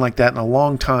huge kin like that in a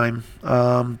long time.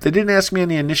 They didn't ask me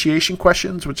any initiation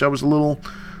questions, which I was a little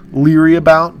leery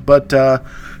about, but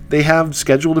they have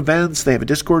scheduled events. They have a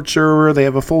Discord server. They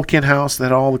have a full kin house that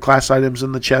had all the class items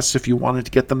in the chests if you wanted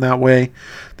to get them that way.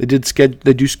 They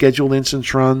do scheduled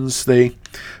instance runs. They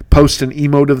post an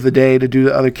emote of the day to do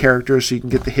the other characters so you can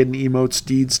get the hidden emotes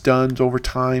deeds done over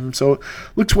time. So it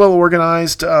looks well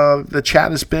organized. The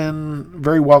chat has been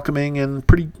very welcoming and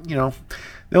pretty, the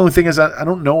only thing is I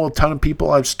don't know a ton of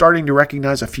people. I'm starting to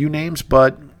recognize a few names,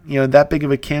 but that big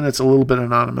of a kin, it's a little bit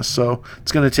anonymous, so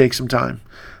it's going to take some time.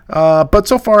 But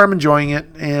so far I'm enjoying it,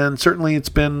 and certainly it's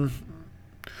been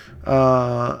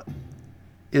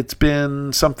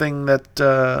something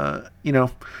that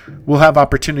we'll have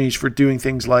opportunities for doing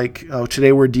things like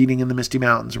today we're deeding in the Misty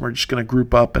Mountains, and we're just going to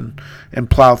group up and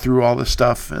plow through all this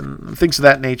stuff and things of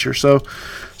that nature. So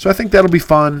I think that'll be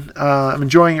fun. I'm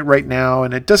enjoying it right now,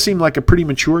 and it does seem like a pretty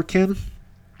mature kin,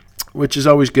 which is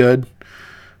always good.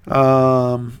 They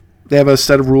have a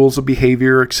set of rules of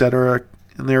behavior, etc.,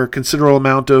 and there are a considerable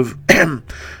amount of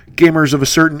gamers of a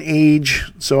certain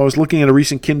age. So I was looking at a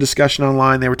recent kin discussion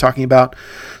online. They were talking about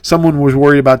someone was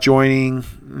worried about joining.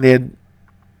 They had,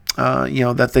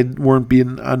 that they weren't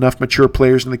being enough mature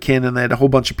players in the kin, and they had a whole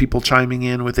bunch of people chiming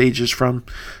in with ages from,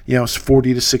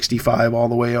 40 to 65 all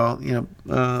the way on,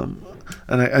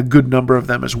 and a good number of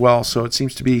them as well. So it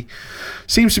seems to be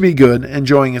good.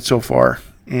 Enjoying it so far.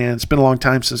 And it's been a long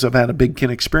time since I've had a big kin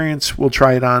experience. We'll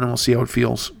try it on and we'll see how it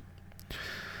feels.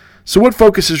 So what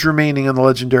focus is remaining on the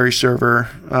legendary server?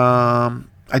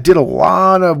 I did a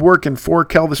lot of work in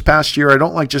 4Kel this past year. I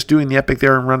don't like just doing the epic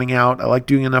there and running out. I like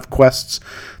doing enough quests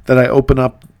that I open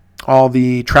up all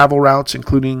the travel routes,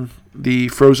 including the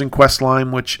Frozen quest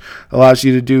line, which allows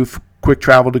you to do quick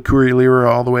travel to Kurulira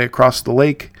all the way across the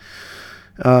lake.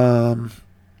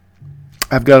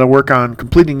 I've got to work on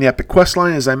completing the epic quest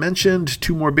line, as I mentioned.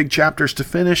 2 more big chapters to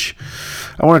finish.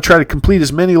 I want to try to complete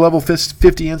as many level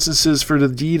 50 instances for the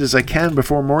deed as I can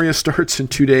before Moria starts in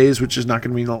 2 days, which is not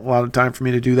going to be a lot of time for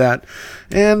me to do that.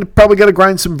 And probably got to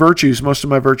grind some virtues. Most of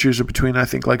my virtues are between, I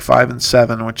think, like 5 and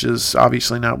 7, which is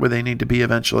obviously not where they need to be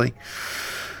eventually.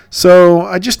 So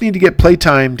I just need to get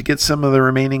playtime to get some of the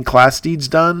remaining class deeds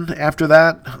done. After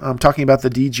that, I'm talking about the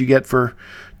deeds you get for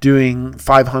doing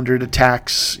 500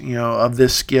 attacks, of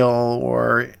this skill,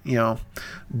 or,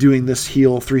 doing this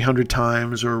heal 300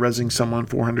 times, or rezzing someone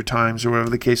 400 times, or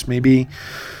whatever the case may be.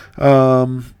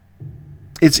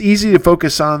 It's easy to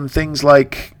focus on things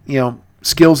like,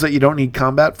 skills that you don't need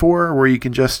combat for, where you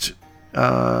can just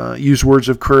use words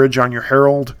of courage on your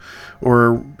herald,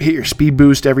 or hit your speed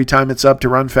boost every time it's up to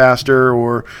run faster,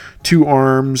 or 2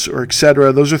 arms, or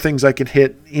etc. Those are things I can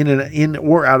hit in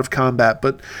or out of combat,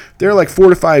 but there are like 4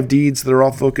 to 5 deeds that are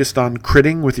all focused on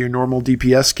critting with your normal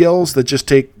DPS skills that just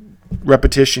take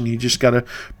repetition. You just got to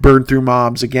burn through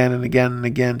mobs again and again and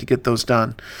again to get those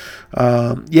done.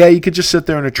 You could just sit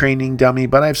there in a training dummy,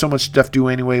 but I have so much stuff to do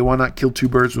anyway. Why not kill 2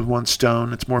 birds with 1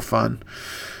 stone? It's more fun.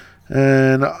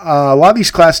 And a lot of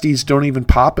these class deeds don't even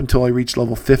pop until I reach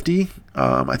level 50.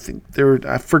 I think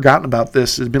I've forgotten about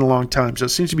this. It's been a long time. So it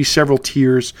seems to be several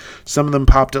tiers. Some of them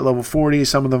popped at level 40.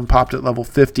 Some of them popped at level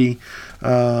 50.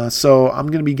 So I'm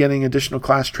going to be getting additional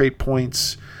class trait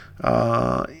points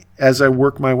as I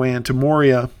work my way into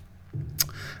Moria.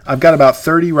 I've got about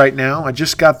 30 right now. I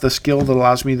just got the skill that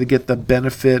allows me to get the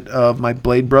benefit of my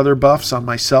Blade Brother buffs on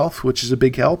myself, which is a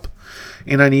big help.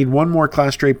 And I need 1 more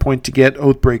class trait point to get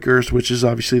Oathbreakers, which is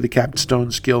obviously the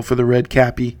Capstone skill for the Red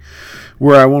Cappy,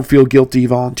 where I won't feel guilty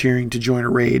volunteering to join a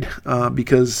raid,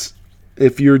 because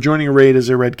if you're joining a raid as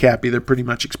a Red Cappy, they're pretty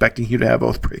much expecting you to have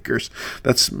Oathbreakers.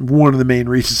 That's one of the main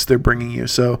reasons they're bringing you.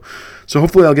 So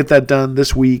hopefully I'll get that done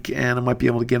this week, and I might be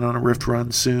able to get on a Rift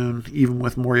run soon, even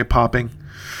with Moria popping.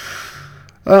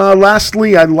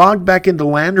 Lastly, I logged back into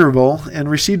Landrival and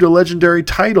received a legendary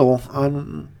title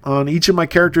on each of my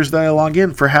characters that I log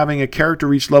in for having a character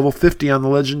reach level 50 on the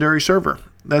legendary server.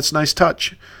 That's a nice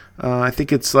touch. I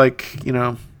think it's like,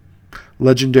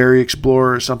 Legendary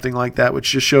Explorer or something like that,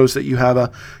 which just shows that you have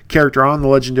a character on the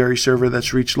legendary server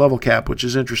that's reached level cap, which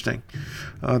is interesting.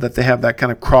 That they have that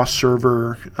kind of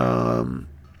cross-server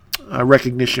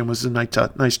recognition was a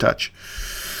nice touch.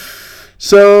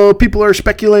 So people were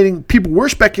speculating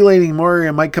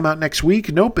Moria might come out next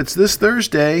week. Nope, it's this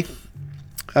Thursday.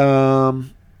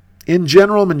 In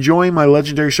general, I'm enjoying my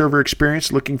legendary server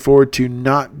experience. Looking forward to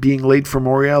not being late for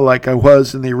Moria like I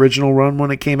was in the original run when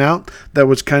it came out. That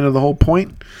was kind of the whole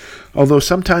point. Although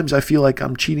sometimes I feel like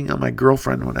I'm cheating on my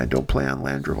girlfriend when I don't play on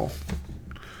Landrival.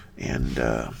 And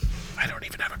I don't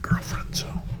even have a girlfriend, so.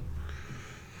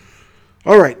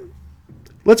 All right.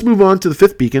 Let's move on to the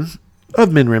 5th beacon of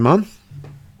Minraymon.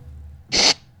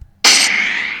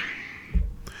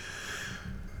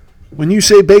 When you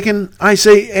say bacon, I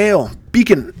say ale.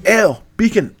 Beacon, ale.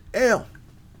 Beacon, ale.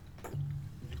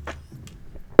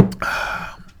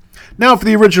 Now for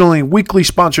the originally weekly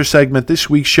sponsor segment. This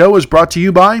week's show is brought to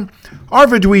you by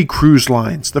Arvidui Cruise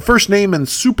Lines, the first name in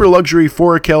super luxury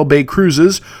Forakel Bay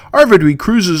cruises. Arvidui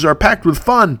cruises are packed with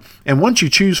fun, and once you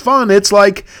choose fun, it's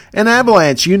like an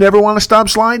avalanche. You never want to stop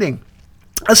sliding.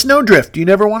 A snowdrift, you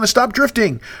never want to stop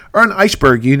drifting. Or an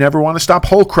iceberg, you never want to stop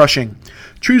hull crushing.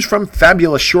 Choose from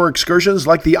fabulous shore excursions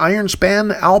like the Iron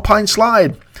Span Alpine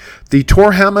Slide, the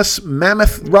Torhamus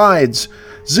Mammoth Rides,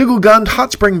 Zigglgund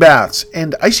Hot Spring Baths,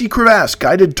 and Icy Crevasse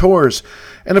Guided Tours.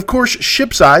 And of course,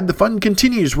 shipside, the fun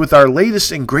continues with our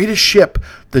latest and greatest ship,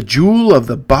 the Jewel of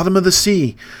the Bottom of the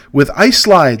Sea, with ice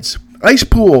slides, ice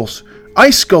pools,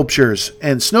 ice sculptures,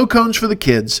 and snow cones for the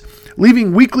kids.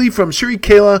 Leaving weekly from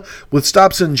Sirikela with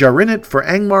stops in Jarinit for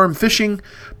Angmar fishing,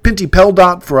 Pinti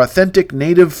Peldot for authentic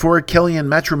native Forakelian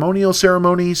matrimonial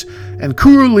ceremonies, and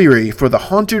Kuruliri for the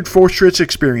haunted fortress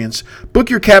experience. Book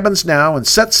your cabins now and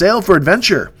set sail for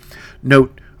adventure.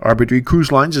 Note, Arbitrary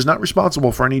Cruise Lines is not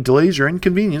responsible for any delays or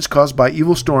inconvenience caused by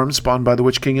evil storms spawned by the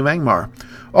Witch King of Angmar.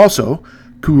 Also,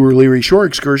 Kuruliri shore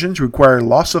excursions require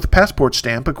loss of passport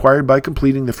stamp acquired by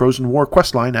completing the Frozen War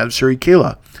questline out of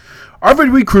Sirikela.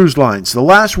 Arvidui Cruise Lines, the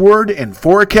last word in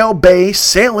Forakel Bay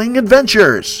sailing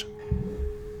adventures.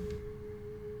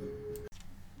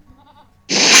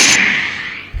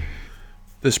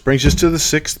 This brings us to the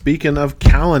 6th beacon of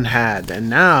Calenhad, and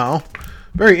now,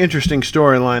 very interesting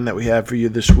storyline that we have for you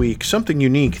this week. Something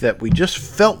unique that we just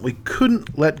felt we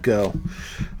couldn't let go.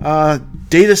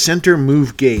 Data Center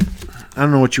Move Gate. I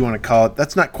don't know what you want to call it.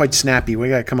 That's not quite snappy. We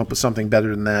got to come up with something better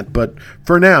than that. But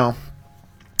for now,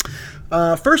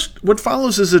 first, what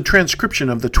follows is a transcription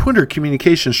of the Twitter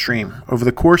communication stream over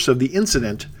the course of the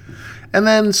incident, and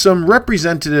then some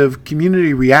representative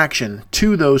community reaction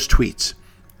to those tweets.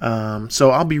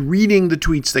 So I'll be reading the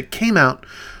tweets that came out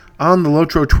on the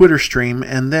Lotro Twitter stream,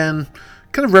 and then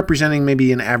kind of representing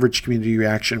maybe an average community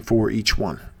reaction for each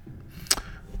one.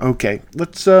 Okay,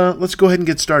 let's go ahead and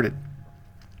get started.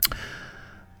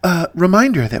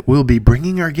 Reminder that we'll be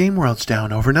bringing our game worlds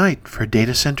down overnight for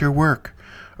data center work.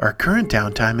 Our current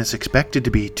downtime is expected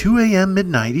to be 2 a.m.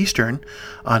 midnight Eastern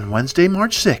on Wednesday,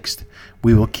 March 6th.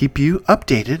 We will keep you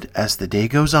updated as the day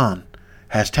goes on.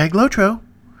 #Lotro.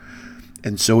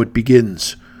 And so it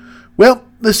begins. Well,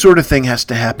 this sort of thing has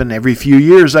to happen every few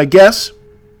years, I guess.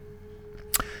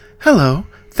 Hello.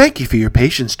 Thank you for your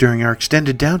patience during our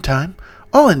extended downtime.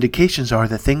 All indications are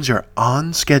that things are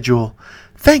on schedule.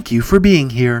 Thank you for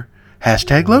being here.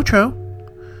 #Lotro.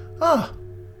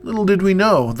 Little did we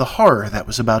know the horror that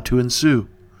was about to ensue.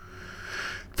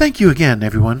 Thank you again,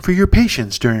 everyone, for your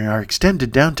patience during our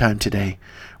extended downtime today.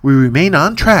 We remain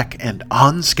on track and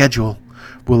on schedule.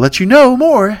 We'll let you know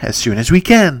more as soon as we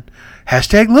can.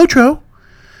 #Lotro.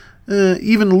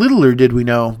 Even littler did we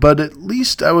know, but at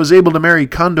least I was able to Marie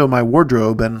Kondo my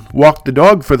wardrobe and walk the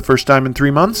dog for the first time in 3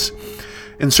 months.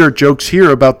 Insert jokes here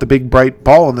about the big bright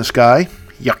ball in the sky.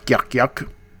 Yuck, yuck, yuck.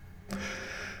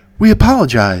 We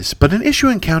apologize, but an issue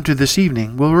encountered this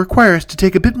evening will require us to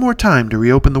take a bit more time to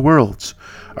reopen the worlds.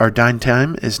 Our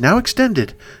downtime is now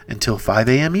extended until 5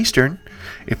 a.m. Eastern.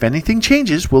 If anything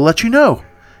changes, we'll let you know.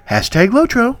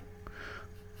 #Lotro.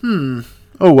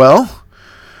 Oh well.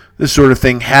 This sort of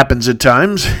thing happens at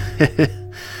times.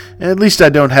 At least I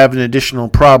don't have an addiction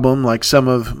problem like some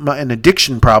of my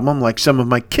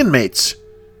kinmates.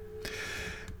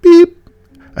 Beep.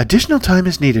 Additional time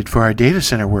is needed for our data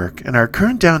center work, and our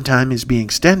current downtime is being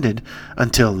extended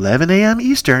until 11 a.m.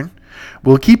 Eastern.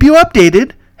 We'll keep you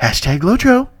updated.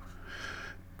 #Lotro.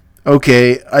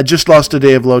 Okay, I just lost a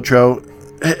day of Lotro.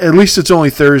 At least it's only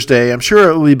Thursday. I'm sure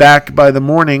it will be back by the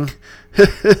morning.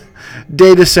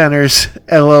 Data centers,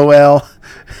 LOL.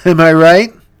 Am I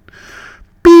right?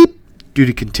 Beep. Due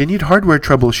to continued hardware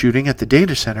troubleshooting at the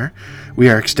data center, we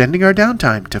are extending our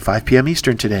downtime to 5 p.m.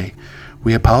 Eastern today.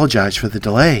 We apologize for the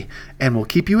delay, and we'll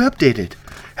keep you updated.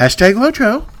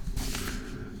 #Lotro.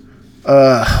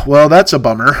 Well, that's a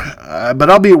bummer, but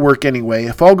I'll be at work anyway.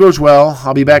 If all goes well,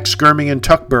 I'll be back skirming in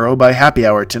Tuckborough by happy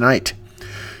hour tonight.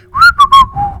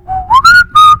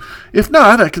 If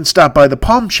not, I can stop by the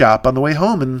Palm Shop on the way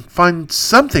home and find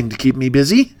something to keep me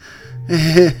busy.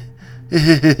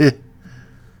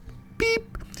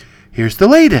 Beep. Here's the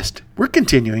latest. We're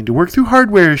continuing to work through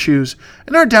hardware issues,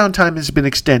 and our downtime has been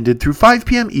extended through 5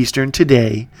 p.m. Eastern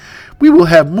today. We will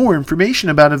have more information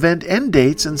about event end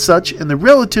dates and such in the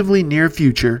relatively near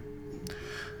future.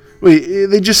 Wait,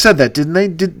 they just said that, didn't they?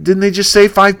 Didn't they just say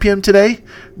 5 p.m. today?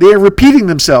 They are repeating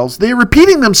themselves.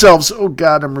 Oh,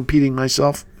 God, I'm repeating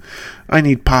myself. I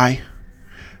need pie.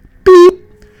 Beep.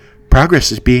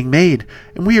 Progress is being made,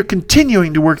 and we are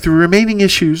continuing to work through remaining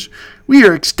issues. We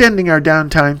are extending our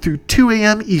downtime through 2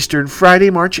 a.m. Eastern, Friday,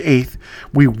 March 8th.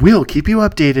 We will keep you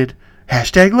updated.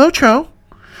 #Lotro.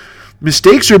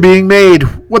 Mistakes are being made.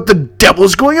 What the devil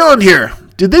is going on here?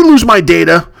 Did they lose my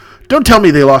data? Don't tell me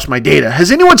they lost my data.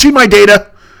 Has anyone seen my data?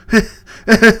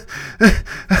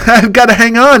 I've got to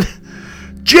hang on.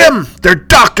 Jim, they're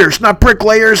doctors, not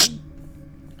bricklayers.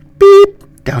 Beep.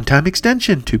 Downtime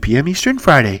extension, 2 p.m. Eastern,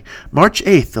 Friday, March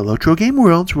 8th. The Lotro Game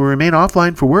Worlds will remain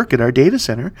offline for work at our data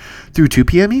center through 2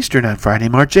 p.m. Eastern on Friday,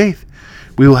 March 8th.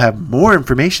 We will have more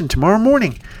information tomorrow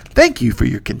morning. Thank you for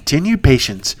your continued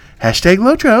patience.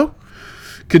 #Lotro.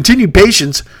 Continued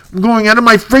patience? I'm going out of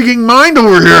my frigging mind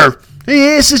over here.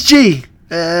 Hey, SSG.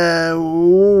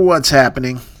 What's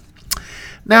happening?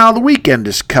 Now, the weekend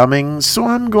is coming, so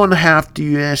I'm going to have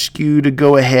to ask you to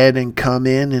go ahead and come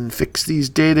in and fix these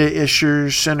data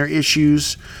center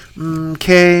issues.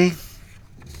 Okay?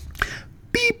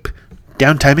 Beep.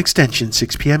 Downtime extension,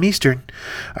 6 p.m. Eastern.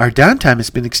 Our downtime has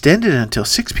been extended until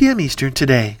 6 p.m. Eastern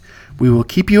today. We will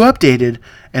keep you updated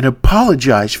and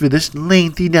apologize for this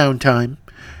lengthy downtime.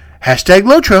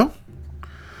 #Lotro.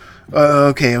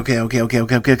 Okay.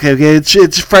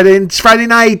 It's Friday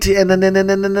night, and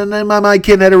my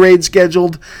kid had a raid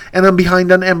scheduled, and I'm behind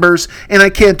on embers, and I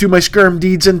can't do my skirm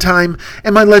deeds in time,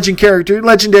 and my legendary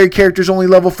character is only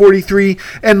level 43,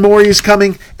 and Mori is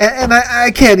coming, and I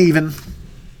can't even.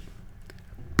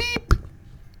 Beep.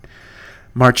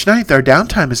 March 9th, our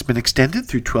downtime has been extended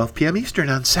through 12 p.m. Eastern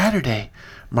on Saturday.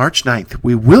 March 9th,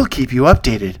 we will keep you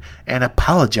updated and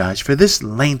apologize for this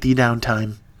lengthy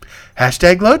downtime.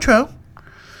 Hashtag Lotro.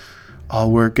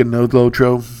 All work and no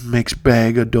Lotro makes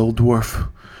Bragg a dull dwarf.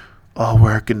 All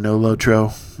work and no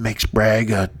Lotro makes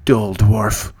Bragg a dull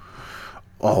dwarf.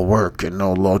 All work and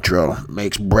no Lotro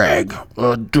makes Bragg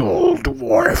a dull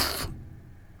dwarf.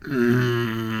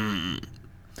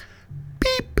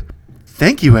 Beep.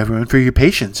 Thank you, everyone, for your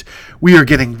patience. We are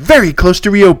getting very close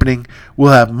to reopening.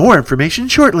 We'll have more information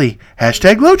shortly.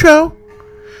 Hashtag Lotro.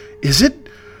 Is it?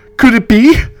 Could it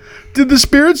be? Did the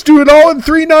spirits do it all in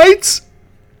 3 nights?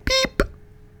 Beep.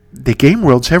 The game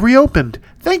worlds have reopened.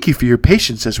 Thank you for your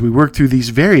patience as we work through these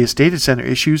various data center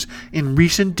issues in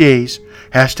recent days.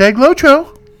 Hashtag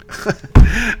Lotro.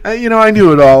 I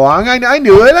knew it all along. I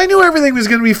knew it. I knew everything was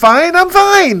going to be fine. I'm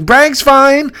fine. Bragg's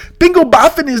fine. Bingo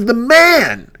Boffin is the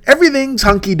man. Everything's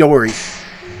hunky-dory.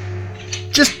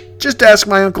 Just ask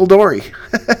my Uncle Dory.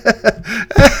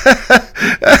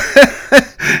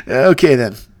 Okay,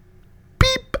 then.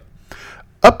 Beep.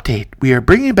 Update. We are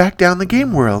bringing back down the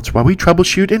game worlds while we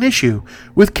troubleshoot an issue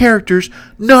with characters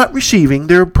not receiving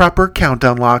their proper count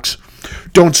unlocks.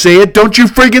 Don't say it. Don't you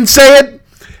friggin' say it.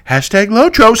 Hashtag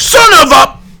Lotro. Son of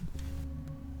a...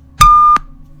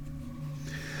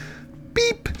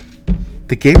 Beep.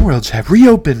 The game worlds have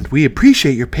reopened. We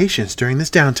appreciate your patience during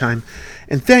this downtime.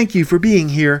 And thank you for being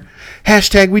here.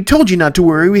 Hashtag we told you not to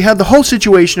worry. We had the whole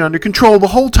situation under control the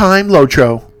whole time,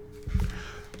 Lotro.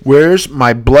 Where's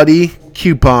my bloody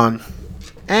coupon?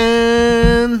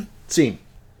 And scene.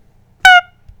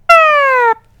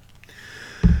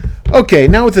 Okay,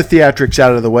 now with the theatrics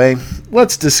out of the way,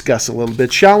 let's discuss a little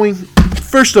bit, shall we?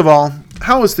 First of all,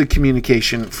 how is the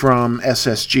communication from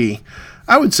SSG?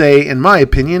 I would say, in my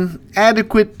opinion,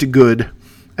 adequate to good.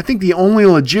 I think the only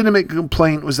legitimate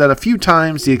complaint was that a few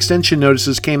times the extension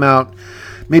notices came out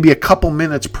maybe a couple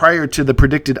minutes prior to the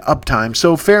predicted uptime,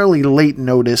 so fairly late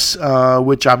notice,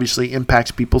 which obviously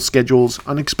impacts people's schedules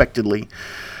unexpectedly.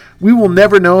 We will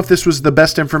never know if this was the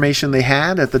best information they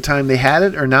had at the time they had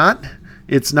it or not.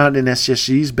 It's not in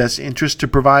SSG's best interest to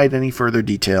provide any further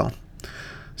detail.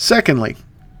 Secondly,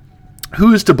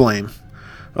 who is to blame?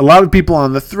 A lot of people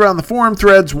on the forum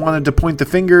threads wanted to point the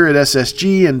finger at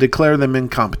SSG and declare them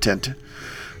incompetent.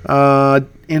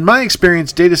 In my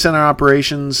experience, data center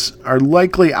operations are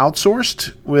likely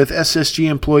outsourced, with SSG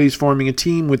employees forming a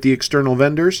team with the external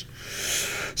vendors.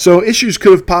 So issues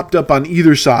could have popped up on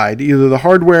either side, either the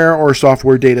hardware or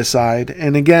software data side.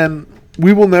 And again,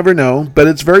 we will never know, but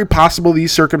it's very possible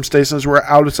these circumstances were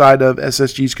outside of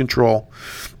SSG's control.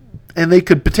 And they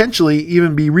could potentially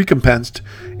even be recompensed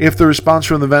if the response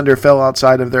from the vendor fell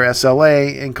outside of their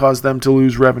SLA and caused them to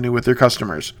lose revenue with their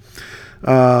customers.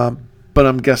 But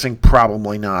I'm guessing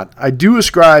probably not. I do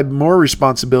ascribe more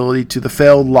responsibility to the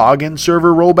failed login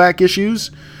server rollback issues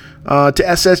to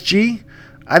SSG.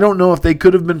 I don't know if they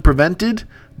could have been prevented,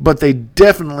 but they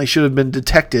definitely should have been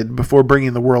detected before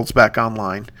bringing the worlds back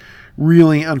online.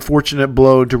 Really unfortunate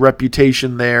blow to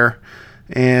reputation there.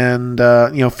 And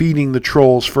feeding the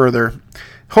trolls further.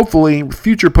 Hopefully,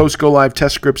 future post-go-live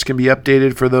test scripts can be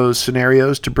updated for those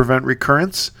scenarios to prevent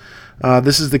recurrence.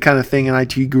 This is the kind of thing an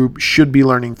IT group should be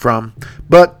learning from.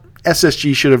 But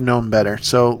SSG should have known better,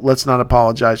 so let's not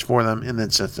apologize for them in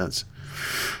this instance.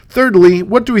 Thirdly,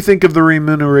 what do we think of the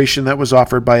remuneration that was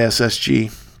offered by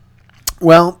SSG?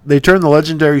 Well, they turned the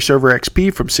legendary server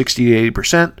XP from 60 to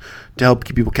 80% to help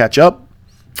people catch up.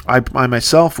 I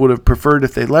myself would have preferred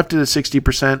if they left it at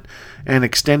 60% and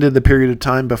extended the period of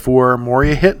time before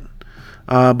Moria hit.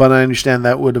 But I understand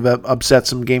that would have upset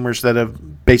some gamers that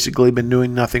have basically been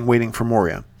doing nothing waiting for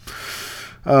Moria.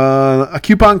 A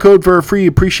coupon code for a free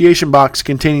appreciation box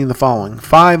containing the following.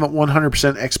 5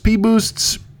 100% XP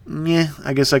boosts. Meh,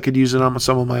 I guess I could use it on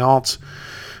some of my alts.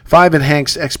 5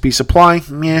 enhanced XP supply.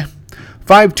 Meh.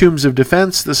 5 Tombs of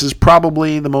Defense. This is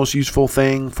probably the most useful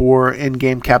thing for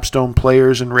in-game capstone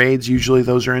players and raids. Usually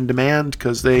those are in demand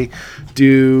because they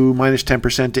do minus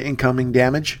 10% to incoming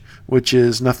damage, which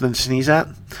is nothing to sneeze at.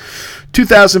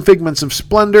 2,000 Figments of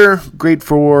Splendor. Great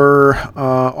for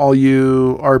all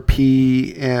you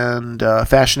RP and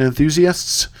fashion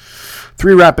enthusiasts.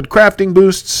 3 Rapid Crafting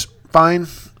Boosts. Fine.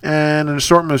 And an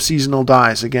assortment of seasonal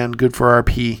dyes. Again, good for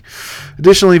RP.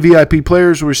 Additionally, VIP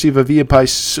players will receive a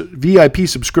VIP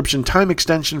subscription time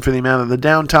extension for the amount of the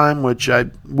downtime, which I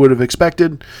would have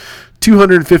expected.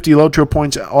 250 Lotro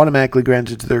points automatically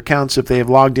granted to their accounts if they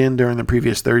have logged in during the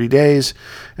previous 30 days.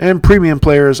 And premium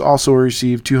players also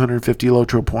receive 250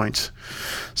 Lotro points.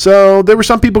 So there were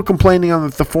some people complaining on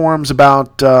the forums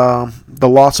about the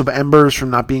loss of embers from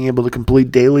not being able to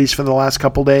complete dailies for the last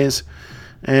couple days.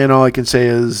 And all I can say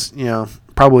is,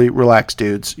 probably relax,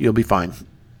 dudes. You'll be fine.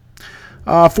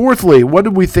 Fourthly, what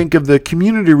did we think of the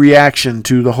community reaction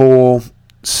to the whole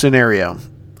scenario.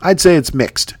 I'd say it's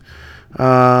mixed.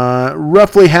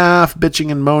 Roughly half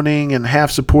bitching and moaning and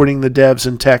half supporting the devs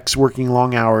and techs working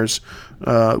long hours,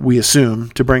 we assume,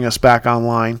 to bring us back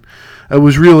online. It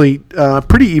was really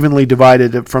pretty evenly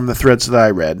divided from the threads that I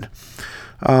read.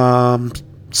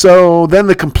 So then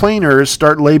the complainers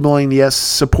start labeling the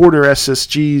supporter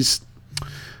SSGs.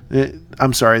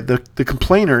 The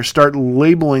complainers start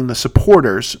labeling the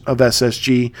supporters of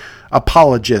SSG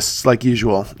apologists like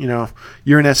usual.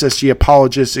 You're an SSG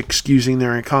apologist excusing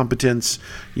their incompetence.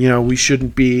 We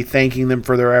shouldn't be thanking them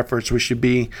for their efforts. We should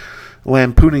be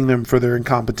lampooning them for their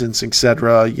incompetence,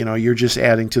 etc. You're just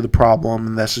adding to the problem,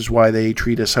 and this is why they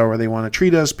treat us however they want to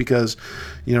treat us, because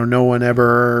no one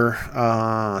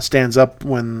ever stands up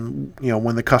when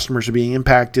the customers are being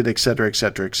impacted, etc.,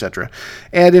 etc., etc.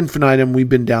 Ad infinitum, we've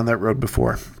been down that road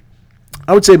before.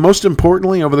 I would say most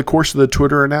importantly, over the course of the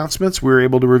Twitter announcements, we were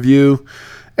able to review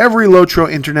every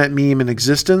Lotro internet meme in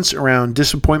existence around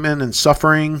disappointment and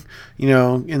suffering.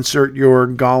 Insert your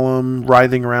Gollum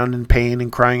writhing around in pain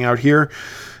and crying out here.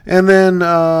 And then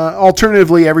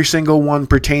alternatively, every single one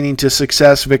pertaining to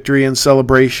success, victory, and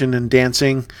celebration and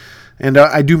dancing. And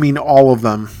I do mean all of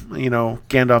them.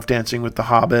 Gandalf dancing with the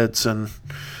hobbits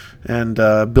and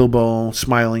Bilbo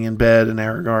smiling in bed and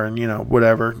Aragorn,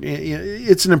 whatever.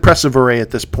 It's an impressive array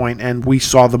at this point, and we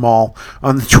saw them all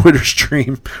on the Twitter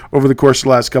stream over the course of the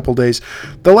last couple of days.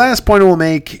 The last point I will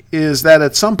make is that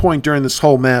at some point during this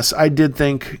whole mess, I did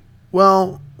think,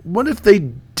 well, what if they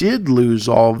did lose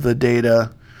all of the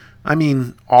data? I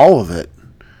mean, all of it.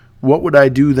 What would I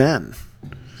do then?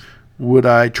 Would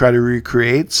I try to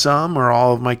recreate some or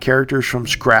all of my characters from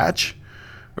scratch?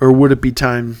 Or would it be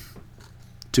time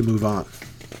to move on?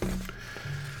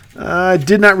 I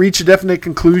did not reach a definite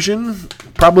conclusion,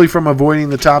 probably from avoiding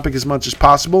the topic as much as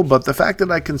possible, but the fact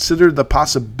that I considered the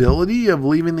possibility of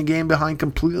leaving the game behind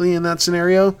completely in that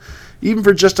scenario, even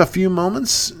for just a few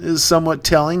moments, is somewhat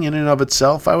telling in and of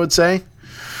itself, I would say.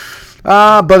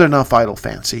 But enough idle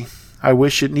fancy. I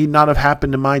wish it need not have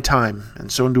happened in my time,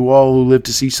 and so do all who live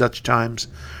to see such times,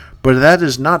 but that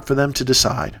is not for them to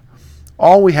decide.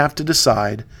 All we have to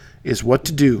decide is what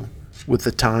to do with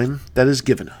the time that is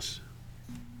given us.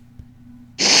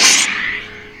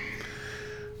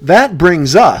 That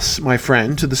brings us, my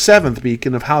friend, to the 7th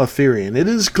beacon of Halathirion. It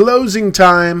is closing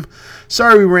time.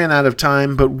 Sorry we ran out of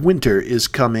time, but winter is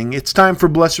coming. It's time for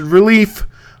Blessed Relief.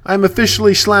 I'm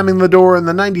officially slamming the door in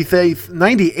the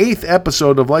 98th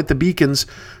episode of Light the Beacons.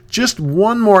 Just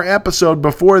one more episode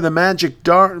before the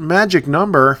magic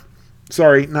number.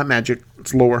 Sorry, not magic.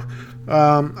 It's lower.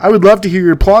 I would love to hear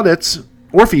your plaudits,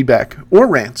 or feedback, or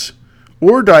rants,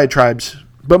 or diatribes,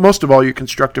 but most of all, your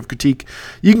constructive critique.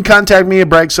 You can contact me at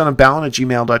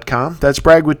bragsonofbalin@gmail.com. That's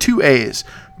brag with 2 A's.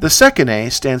 The second A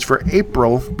stands for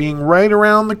April, being right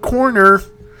around the corner.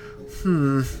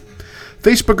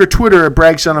 Facebook or Twitter at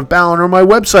bragsonofbalin, or my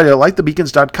website at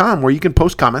lightthebeacons.com, where you can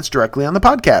post comments directly on the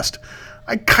podcast.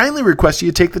 I kindly request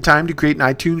you take the time to create an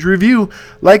iTunes review,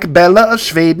 like Bella of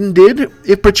Sweden did.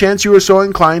 If perchance you are so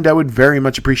inclined, I would very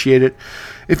much appreciate it.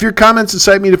 If your comments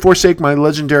incite me to forsake my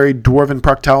legendary dwarven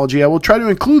proctology, I will try to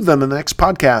include them in the next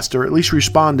podcast, or at least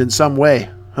respond in some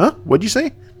way. Huh? What'd you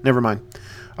say? Never mind.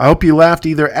 I hope you laughed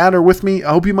either at or with me.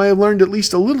 I hope you might have learned at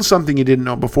least a little something you didn't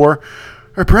know before,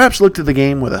 or perhaps looked at the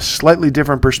game with a slightly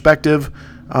different perspective,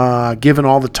 given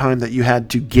all the time that you had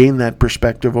to gain that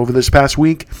perspective over this past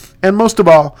week. And most of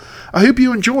all, I hope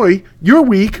you enjoy your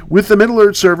week with the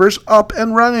Middle-earth servers up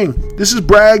and running. This is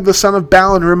Brag, the son of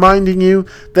Balin, reminding you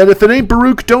that if it ain't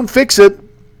Baruch, don't fix it.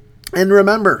 And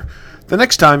remember, the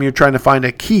next time you're trying to find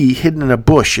a key hidden in a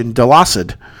bush in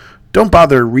Dalacid, don't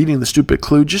bother reading the stupid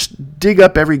clue. Just dig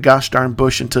up every gosh darn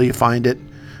bush until you find it.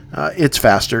 It's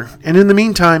faster. And in the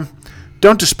meantime,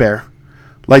 don't despair.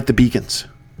 Light the beacons.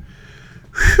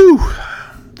 Whew.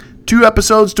 2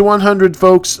 episodes to 100,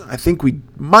 folks. I think we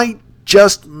might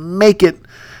just make it.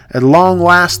 At long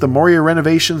last, the Moria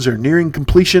renovations are nearing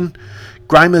completion.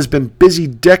 Grima has been busy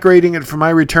decorating it for my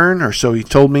return, or so he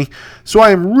told me. So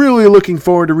I am really looking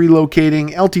forward to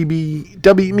relocating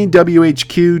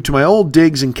WHQ to my old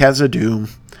digs in Khazad-dûm.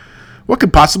 What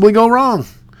could possibly go wrong?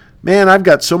 Man, I've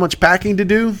got so much packing to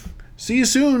do. See you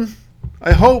soon.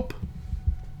 I hope.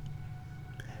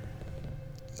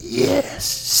 Yes,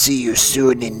 see you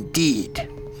soon indeed.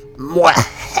 Mwah.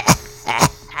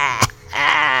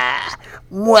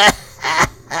 Mwah.